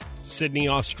 Sydney,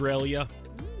 Australia.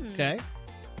 Okay.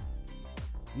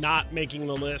 Not making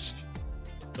the list.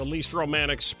 The least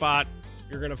romantic spot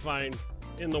you're going to find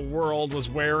in the world was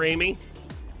where, Amy?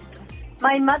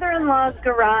 My mother-in-law's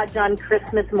garage on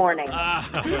Christmas morning.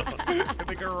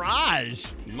 The garage.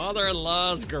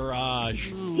 Mother-in-law's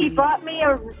garage. He bought me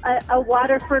a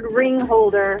Waterford ring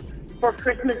holder for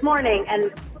Christmas morning,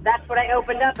 and that's what I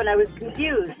opened up, and I was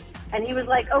confused. And he was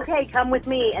like, okay, come with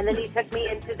me. And then he took me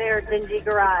into their dingy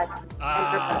garage.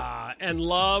 And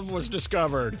love was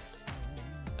discovered.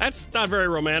 That's not very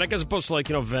romantic, as opposed to, like,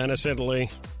 Venice,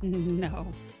 Italy. No.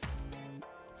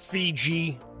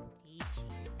 Fiji.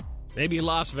 Maybe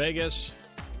Las Vegas.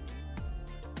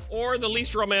 Or the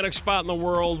least romantic spot in the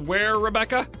world. Where,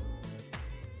 Rebecca?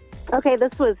 Okay,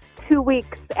 this was 2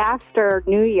 weeks after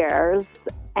New Year's,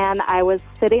 and I was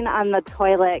sitting on the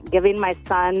toilet giving my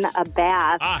son a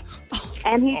bath,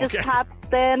 and he just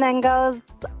pops in and goes,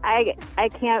 I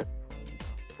can't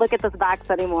look at this box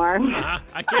anymore.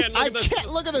 I can't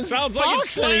look at this. Sounds like it's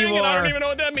slang, and I don't even know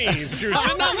what that means. But you're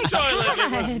sitting on the toilet.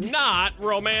 It was not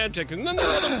romantic. And then there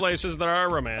are other places that are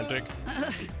romantic.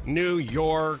 New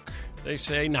York, they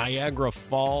say Niagara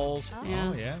Falls.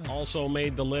 Oh, yeah. Also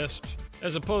made the list.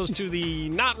 As opposed to the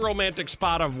not romantic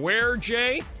spot of where,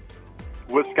 Jay?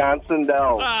 Wisconsin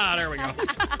Dells. There we go.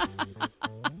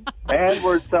 And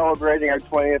we're celebrating our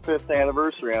 25th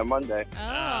anniversary on Monday.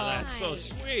 That's so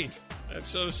sweet. That's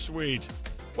so sweet.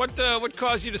 What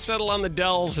caused you to settle on the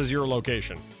Dells as your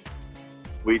location?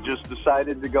 We just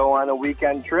decided to go on a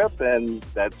weekend trip, and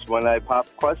that's when I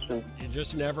popped questions. You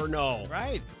just never know.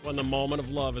 Right. When the moment of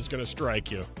love is going to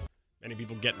strike you. Many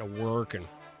people getting to work, and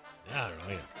I don't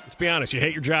know. Let's be honest. You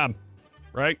hate your job,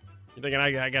 right? You're thinking,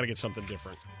 I got to get something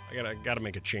different. I got to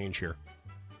make a change here.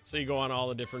 So you go on all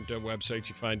the different websites,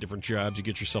 you find different jobs, you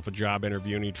get yourself a job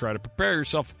interview, and you try to prepare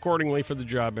yourself accordingly for the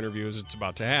job interview as it's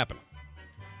about to happen.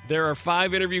 There are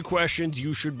 5 interview questions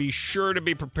you should be sure to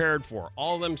be prepared for.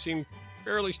 All of them seem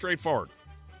fairly straightforward.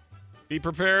 Be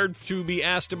prepared to be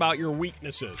asked about your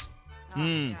weaknesses.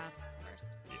 Yeah.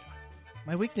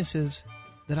 My weakness is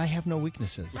that I have no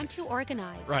weaknesses. I'm too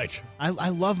organized. Right. I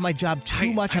love my job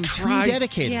too much. I'm too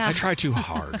dedicated. Yeah. I try too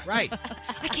hard. Right.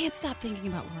 I can't stop thinking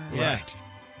about work. Yeah. Right.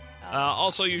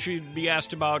 Also, you should be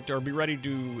asked about or be ready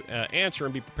to answer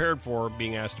and be prepared for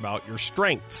being asked about your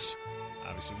strengths.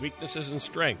 Obviously, weaknesses and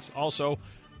strengths. Also,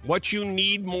 what you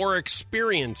need more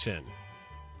experience in.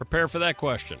 Prepare for that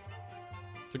question.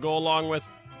 To go along with,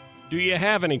 do you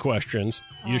have any questions?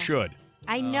 You should.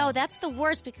 I know. That's the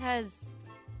worst because...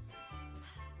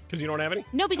 Because you don't have any?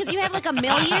 No, because you have like a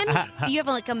million. You have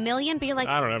like a million, but you're like...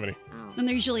 I don't have any. Oh. And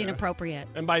they're usually inappropriate.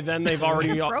 And by then, they've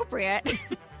already... Inappropriate?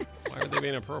 Why are they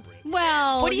being inappropriate?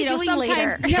 Well, what are you doing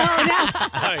sometimes...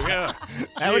 later?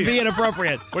 That would be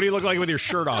inappropriate. What do you look like with your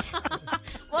shirt off?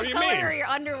 What do you color mean? are your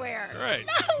underwear? Right.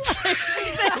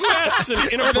 Who asks an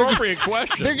inappropriate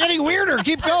question? They're getting weirder.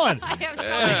 Keep going. I have so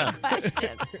many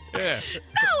questions. Yeah.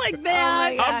 Not like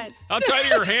that. Oh, my God. How tight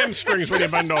are your hamstrings when you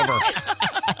bend over?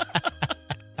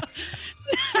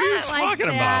 What are you talking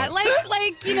about?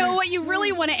 Like, you know, what you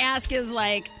really want to ask is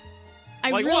like,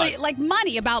 Like what? like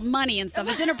money, about money and stuff.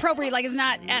 It's inappropriate. Like, it's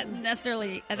not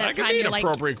necessarily at that That could time. be an You're like,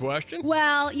 appropriate question.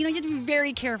 well, you know, you have to be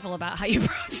very careful about how you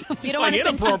approach them. You don't Like want to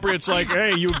send inappropriate's like,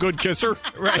 hey, you a good kisser?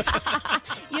 Right.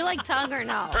 You like tongue or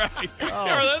no? Right.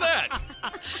 Or than that.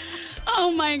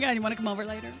 Oh my God! You want to come over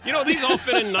later? You know, these all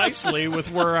fit in nicely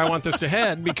with where I want this to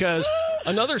head because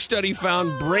another study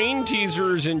found brain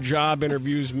teasers in job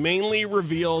interviews mainly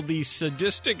reveal the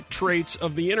sadistic traits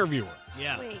of the interviewer.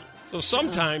 Yeah. Wait. So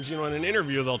sometimes, you know, in an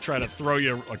interview, they'll try to throw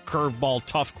you a curveball,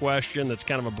 tough question that's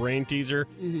kind of a brain teaser,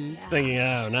 thinking,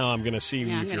 oh, now I'm going to see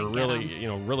Yeah, I'm if you're gonna get really, 'em. you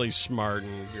know, really smart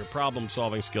and your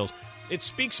problem-solving skills. It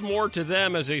speaks more to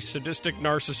them as a sadistic,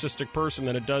 narcissistic person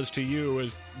than it does to you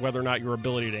as whether or not your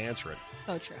ability to answer it.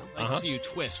 So true. Let's see you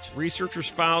twist. Researchers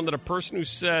found that a person who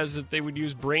says that they would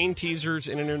use brain teasers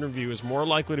in an interview is more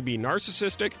likely to be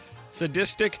narcissistic,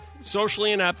 sadistic,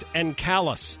 socially inept, and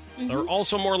callous. They're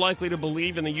also more likely to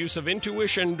believe in the use of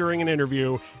intuition during an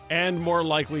interview and more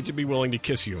likely to be willing to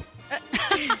kiss you.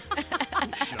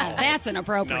 That's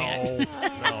inappropriate.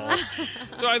 No.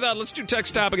 So I thought, let's do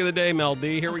text topic of the day, Mel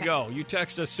D. Here we go. You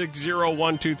text us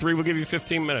 60123. We'll give you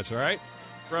 15 minutes, all right?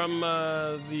 From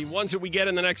the ones that we get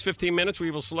in the next 15 minutes,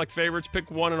 we will select favorites, pick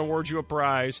one, and award you a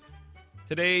prize.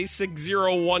 Today,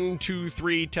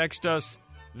 60123, text us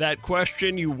that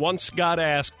question you once got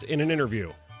asked in an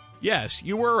interview. Yes,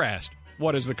 you were asked,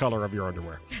 what is the color of your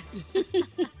underwear?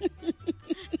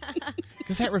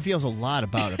 Because that reveals a lot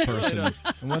about a person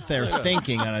and what they're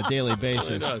thinking on a daily basis.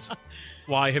 It does.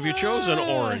 Why have you chosen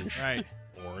orange? Right.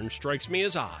 Orange strikes me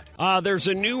as odd. There's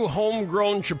a new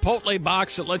homegrown Chipotle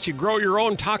box that lets you grow your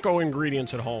own taco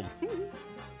ingredients at home.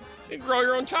 You can grow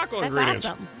your own taco That's ingredients.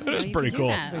 awesome. It is You pretty can do cool.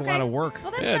 that. A lot of work.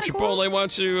 Well, that's Yeah, kinda Chipotle cool.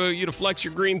 wants you to flex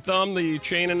your green thumb. The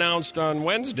chain announced on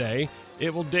Wednesday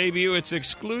it will debut its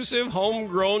exclusive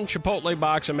homegrown Chipotle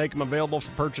box and make them available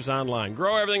for purchase online.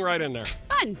 Grow everything right in there.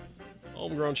 Fun.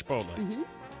 Homegrown Chipotle.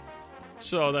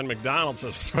 So then McDonald's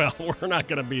says, well, we're not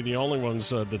going to be the only ones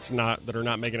that are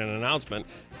not making an announcement.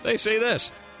 They say this.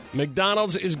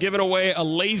 McDonald's is giving away a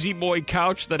Lazy Boy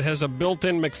couch that has a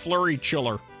built-in McFlurry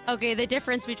chiller. Okay, the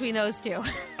difference between those two.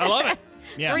 I love it.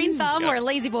 Yeah. Green thumb Yeah. or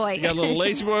lazy boy? You got a little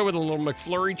Lazy Boy with a little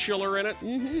McFlurry chiller in it.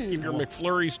 Keep your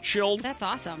McFlurries chilled. That's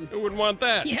awesome. Who wouldn't want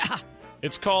that? Yeah.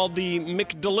 It's called the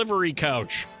McDelivery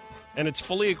Couch, and it's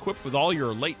fully equipped with all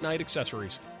your late-night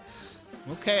accessories.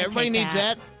 Okay, everybody take needs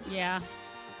that. Yeah.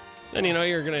 Then you know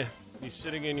you're going to be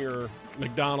sitting in your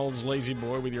McDonald's Lazy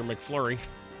Boy with your McFlurry,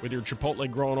 with your Chipotle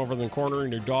growing over in the corner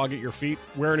and your dog at your feet,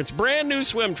 wearing its brand new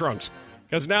swim trunks.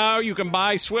 Because now you can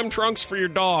buy swim trunks for your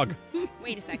dog.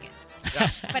 Wait a second.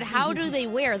 But how do they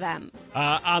wear them?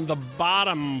 On the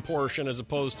bottom portion as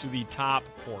opposed to the top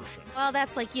portion. Well,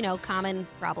 that's like, common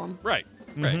problem. Right,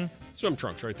 right. Swim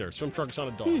trunks right there. Swim trunks on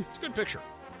a dog. It's a good picture.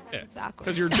 Yeah. It's awkward.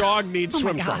 Because your dog needs Oh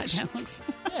swim my God, trunks. that looks.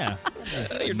 Yeah.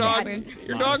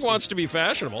 Your dog wants to be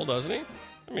fashionable, doesn't he?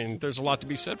 I mean, there's a lot to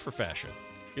be said for fashion.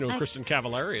 You know who Kristen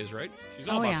Cavallari is, right? She's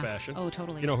all about fashion. Oh,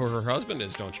 totally. You know who her husband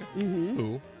is, don't you? Mm-hmm.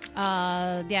 Who?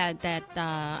 Yeah, that,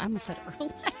 I almost said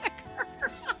Earl.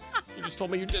 You just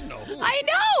told me you didn't know. Who? I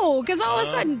know, because all of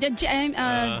a sudden,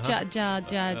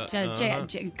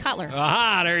 Cutler.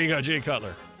 Aha, there you go, Jay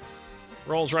Cutler.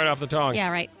 Rolls right off the tongue. Yeah,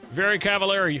 right. Very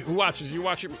Cavallari. Who watches? You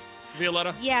watch it,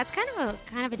 Violetta? Yeah, it's kind of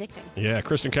addicting. Yeah,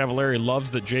 Kristen Cavallari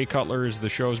loves that Jay Cutler is the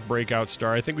show's breakout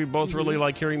star. I think we both really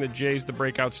like hearing that Jay's the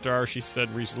breakout star. She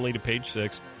said recently to Page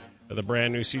 6 of the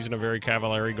brand new season of Very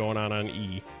Cavallari going on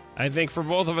E! I think for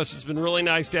both of us, it's been really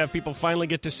nice to have people finally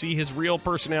get to see his real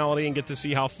personality and get to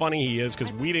see how funny he is,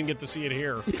 because we didn't get to see it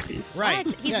here. Right.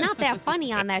 What? He's not that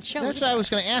funny on that show. That's what I was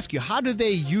going to ask you. How do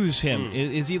they use him?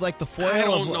 Is he like the foil? I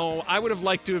don't of, know. I would have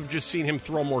liked to have just seen him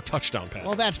throw more touchdown passes.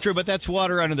 Well, that's true, but that's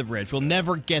water under the bridge. We'll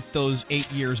never get those 8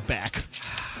 years back.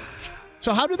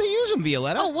 So how do they use him,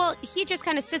 Violetta? Oh, well, he just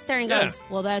kind of sits there and goes,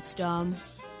 well, that's dumb.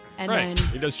 And right. then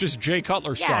He does just Jay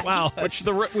Cutler Yeah, stuff. Wow.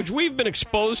 Which we've been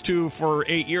exposed to for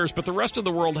 8 years, but the rest of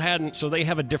the world hadn't, so they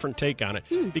have a different take on it.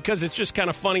 Because it's just kind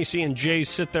of funny seeing Jay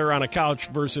sit there on a couch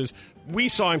versus we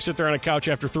saw him sit there on a couch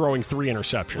after throwing 3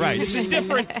 interceptions. Right. It's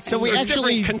different. So we there's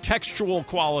actually- different contextual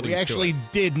qualities We actually to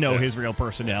it. did know his real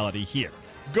personality here.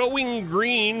 Going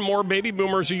green, more baby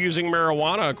boomers are using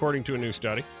marijuana, according to a new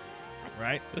study.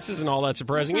 Right. This isn't all that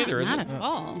surprising It's not- either, is not it? at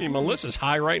all. I mean, Melissa's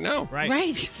high right now.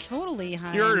 Right. Totally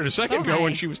high. You heard it a second So ago high.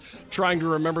 when she was trying to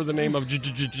remember the name of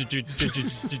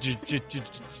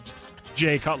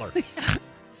Jay Cutler.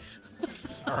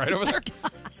 All right over there?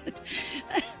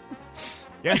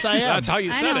 Yes, I am. That's how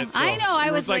you I said know. it. so I know. I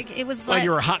it was like, it was like you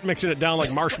were hot mixing it down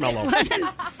like marshmallow. It wasn't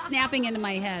snapping into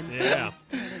my head. So Yeah.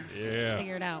 I Yeah.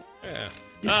 Figure it out.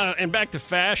 Yeah. And back to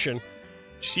fashion.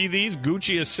 See these?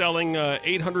 Gucci is selling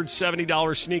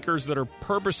 $870 sneakers that are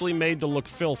purposely made to look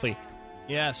filthy.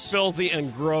 Yes. Filthy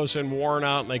and gross and worn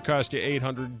out, and they cost you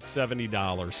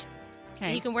 $870.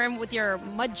 And you can wear them with your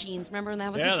mud jeans. Remember when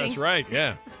that was a thing? That's right.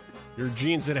 Yeah. Your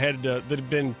jeans that had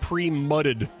been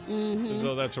pre-mudded. Mm-hmm.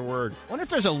 So that's a word. I wonder if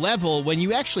there's a level when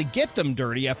you actually get them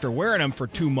dirty after wearing them for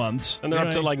 2 months. And they're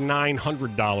up to like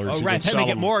 $900. Oh, You right. can Then sell they get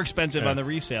them. more expensive Yeah. on the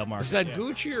resale market. Is that Yeah.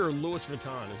 Gucci or Louis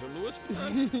Vuitton? Is it Louis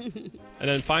Vuitton? And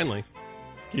then finally,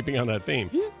 keeping on that theme,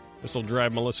 this will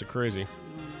drive Melissa crazy.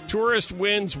 Tourist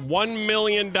wins $1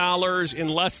 million in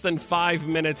less than 5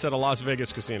 minutes at a Las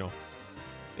Vegas casino.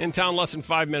 In town, less than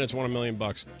 5 minutes, won $1 million.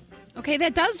 Okay,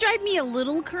 that does drive me a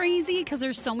little crazy because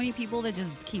there's so many people that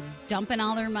just keep dumping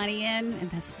all their money in, and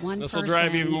that's one This person. will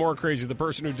drive you even more crazy. The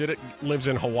person who did it lives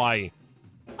in Hawaii.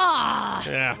 Ah,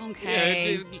 Yeah.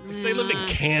 okay. Yeah, if they lived in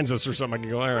Kansas or something, I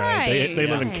can go, all right. They Right,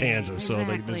 live in right, Kansas, so they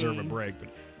exactly. deserve a break. But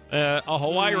a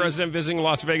Hawaii resident visiting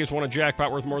Las Vegas won a jackpot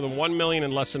worth more than $1 million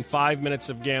in less than 5 minutes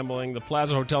of gambling. The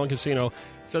Plaza Hotel and Casino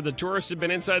said the tourists had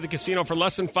been inside the casino for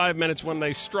less than 5 minutes when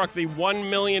they struck the $1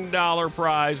 million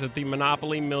prize at the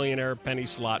Monopoly Millionaire penny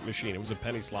slot machine. It was a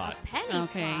penny slot. Penny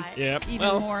Okay. slot. Yep. Even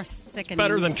Well, more sickening.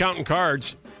 better than counting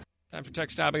cards. Time for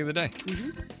text topic of the day.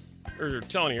 Mm-hmm. We were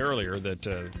telling you earlier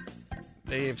that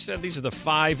they have said these are the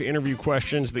 5 interview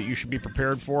questions that you should be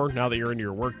prepared for now that you're into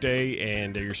your workday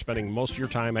and you're spending most of your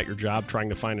time at your job trying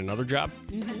to find another job.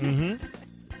 Mm-hmm.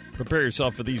 Prepare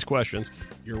yourself for these questions.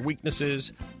 Your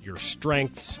weaknesses, your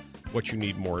strengths, what you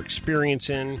need more experience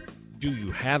in. Do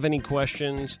you have any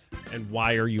questions? And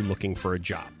why are you looking for a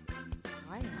job?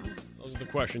 Those are the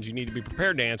questions you need to be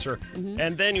prepared to answer.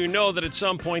 And then you know that at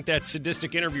some point that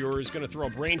sadistic interviewer is going to throw a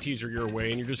brain teaser your way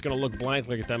and you're just going to look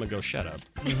blankly at them and go, shut up.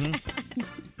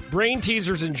 Brain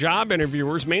teasers and job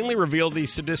interviewers mainly reveal the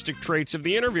sadistic traits of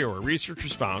the interviewer.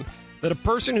 Researchers found that a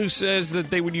person who says that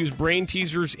they would use brain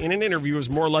teasers in an interview is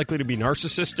more likely to be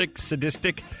narcissistic,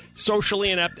 sadistic,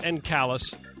 socially inept, and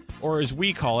callous, or as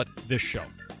we call it, this show.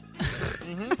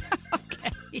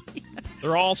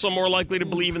 They're also more likely to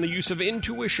believe in the use of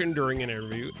intuition during an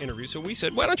interview. So we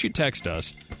said, why don't you text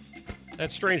us that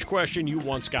strange question you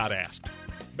once got asked?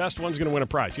 Best one's going to win a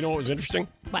prize. You know what was interesting?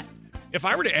 What? If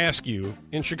I were to ask you,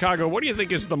 in Chicago, what do you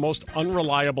think is the most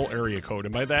unreliable area code?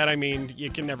 And by that, I mean you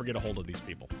can never get a hold of these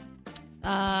people.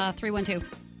 312.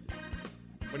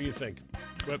 What do you think?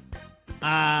 What?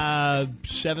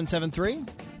 773?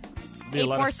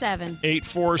 847.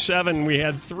 847. We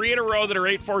had 3 in a row that are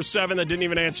 847 that didn't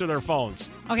even answer their phones.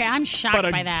 Okay, I'm shocked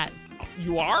But by that.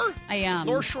 You are? I am.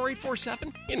 North Shore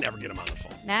 847? You never get them on the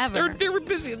phone. Never. They were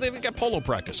busy. They've got polo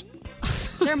practice.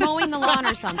 They're mowing the lawn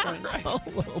or something. Right.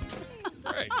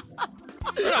 Right.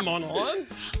 They're not mowing the lawn.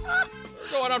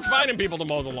 They're going out finding people to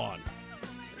mow the lawn.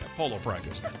 They got polo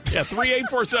practice. Yeah, 3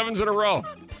 847s in a row.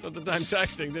 At the time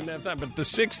texting, didn't have time. But the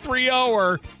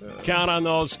 630-er, count on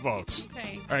those folks.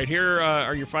 Okay. All right, here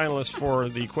are your finalists for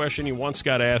the question you once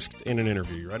got asked in an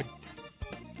interview. You ready?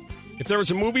 If there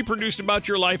was a movie produced about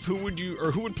your life, who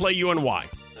would play you and why?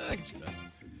 I can see that.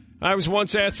 I was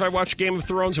once asked if I watched Game of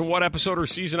Thrones and what episode or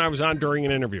season I was on during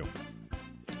an interview.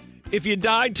 If you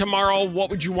died tomorrow, what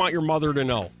would you want your mother to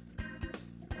know?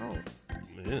 Oh,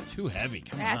 too heavy.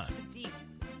 Come That's on. deep.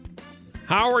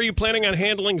 How are you planning on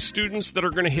handling students that are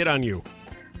going to hit on you?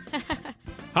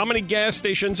 How many gas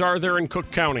stations are there in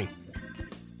Cook County?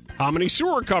 How many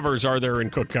sewer covers are there in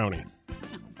Cook County?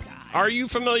 Are you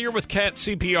familiar with CAT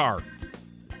CPR?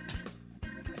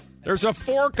 There's a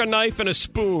fork, a knife, and a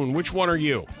spoon. Which one are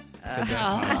you?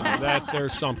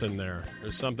 There's something there.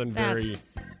 There's something very,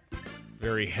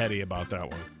 very heady about that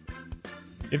one.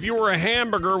 If you were a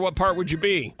hamburger, what part would you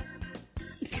be?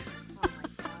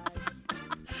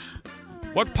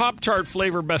 What Pop-Tart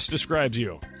flavor best describes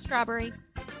you? Strawberry.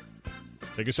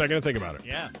 Take a second to think about it.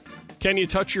 Yeah. Can you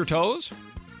touch your toes?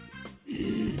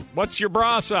 What's your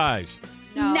bra size?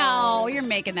 No, you're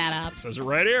making that up. Says it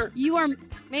right here. You are.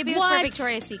 Maybe it was for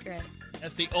Victoria's Secret.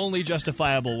 That's the only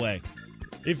justifiable way.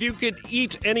 If you could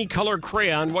eat any color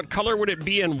crayon, what color would it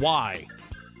be and why?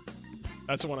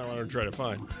 That's the one I wanted to try to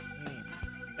find.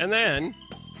 And then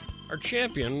our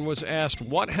champion was asked,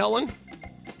 what, Helen?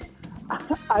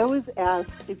 I was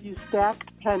asked if you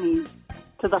stacked pennies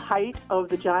to the height of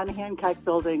the John Hancock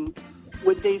building,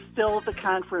 Would they fill the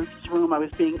conference room I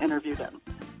was being interviewed in?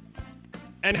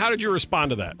 And how did you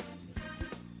respond to that?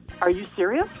 Are you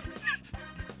serious?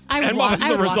 And what was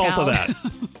the result of that?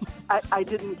 I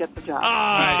didn't get the job.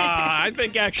 I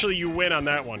think actually you win on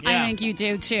that one. I think you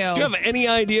do, too. Do you have any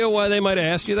idea why they might have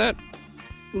asked you that?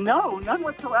 No, none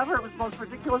whatsoever. It was the most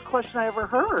ridiculous question I ever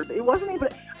heard. I wasn't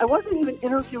even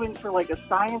interviewing for like a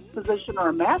science position or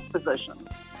a math position.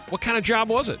 What kind of job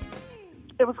was it?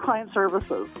 It was client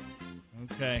services.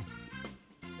 Okay.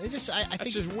 I think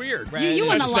that's just weird. Right? You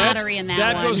won the lottery in that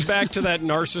one. That goes back to that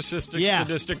narcissistic,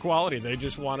 sadistic quality. They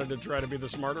just wanted to try to be the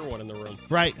smarter one in the room.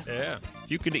 Right. Yeah.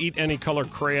 If you could eat any color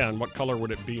crayon, what color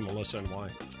would it be, Melissa, and why?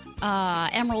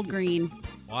 Emerald green.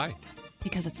 Why?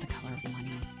 Because it's the color of money.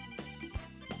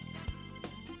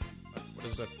 What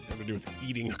does that have to do with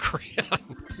eating a crayon? I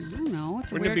don't know.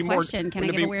 It's a weird question. Can I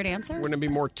give a weird answer? Wouldn't it be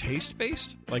more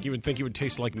taste-based? Like you would think it would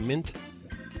taste like mint?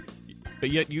 But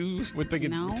yet you would think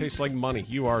it would taste like money.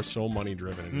 You are so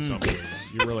money-driven. It's unbelievable.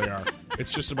 You really are.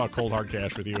 It's just about cold, hard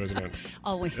cash with you, isn't it?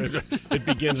 Always. It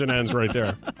begins and ends right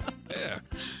there. Yeah.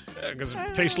 Because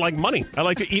it tastes like money. I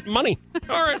like to eat money.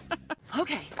 All right.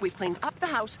 Okay, we've cleaned up the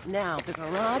house, now the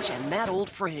garage and that old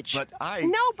fridge. But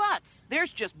No buts!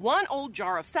 There's just one old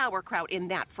jar of sauerkraut in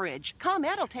that fridge.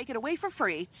 ComEd will take it away for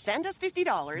free. Send us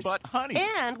 $50. But, honey...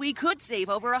 And we could save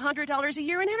over $100 a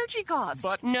year in energy costs.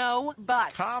 But... No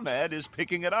buts. ComEd is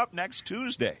picking it up next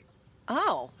Tuesday.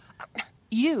 Oh...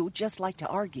 You just like to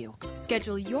argue.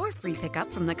 Schedule your free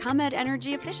pickup from the ComEd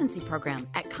Energy Efficiency Program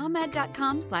at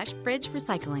ComEd.com/fridge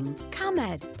recycling.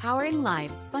 ComEd, powering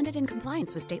lives. Funded in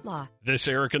compliance with state law. This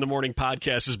Eric in the Morning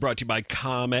podcast is brought to you by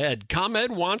ComEd.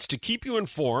 ComEd wants to keep you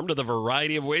informed of the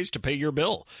variety of ways to pay your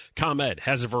bill. ComEd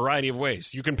has a variety of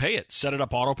ways. You can pay it. Set it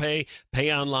up auto pay,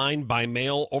 pay online, by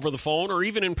mail, over the phone, or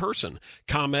even in person.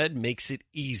 ComEd makes it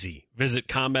easy. Visit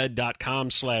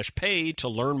ComEd.com/pay to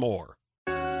learn more.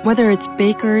 Whether it's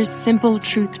Baker's Simple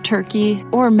Truth Turkey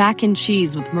or mac and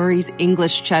cheese with Murray's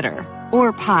English Cheddar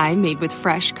or pie made with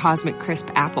fresh Cosmic Crisp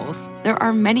apples, there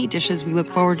are many dishes we look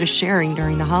forward to sharing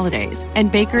during the holidays.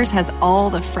 And Baker's has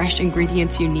all the fresh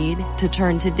ingredients you need to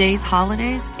turn today's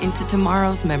holidays into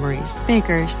tomorrow's memories.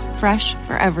 Baker's, fresh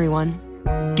for everyone.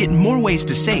 Get more ways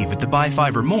to save at the Buy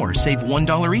 5 or More Save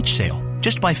 $1 each sale.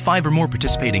 Just buy 5 or more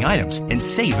participating items and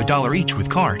save $1 each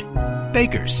with card.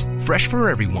 Baker's, fresh for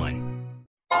everyone.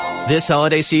 This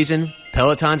holiday season,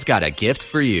 Peloton's got a gift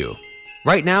for you.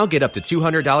 Right now, get up to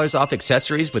 $200 off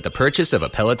accessories with the purchase of a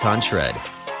Peloton Shred.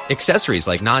 Accessories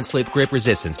like non-slip grip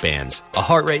resistance bands, a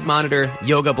heart rate monitor,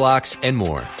 yoga blocks, and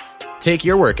more. Take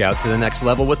your workout to the next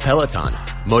level with Peloton.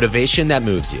 Motivation that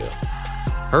moves you.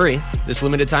 Hurry, this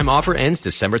limited time offer ends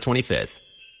December 25th.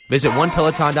 Visit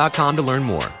onepeloton.com to learn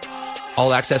more.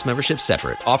 All access membership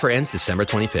separate. Offer ends December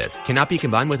 25th. Cannot be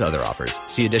combined with other offers.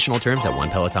 See additional terms at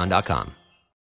onepeloton.com.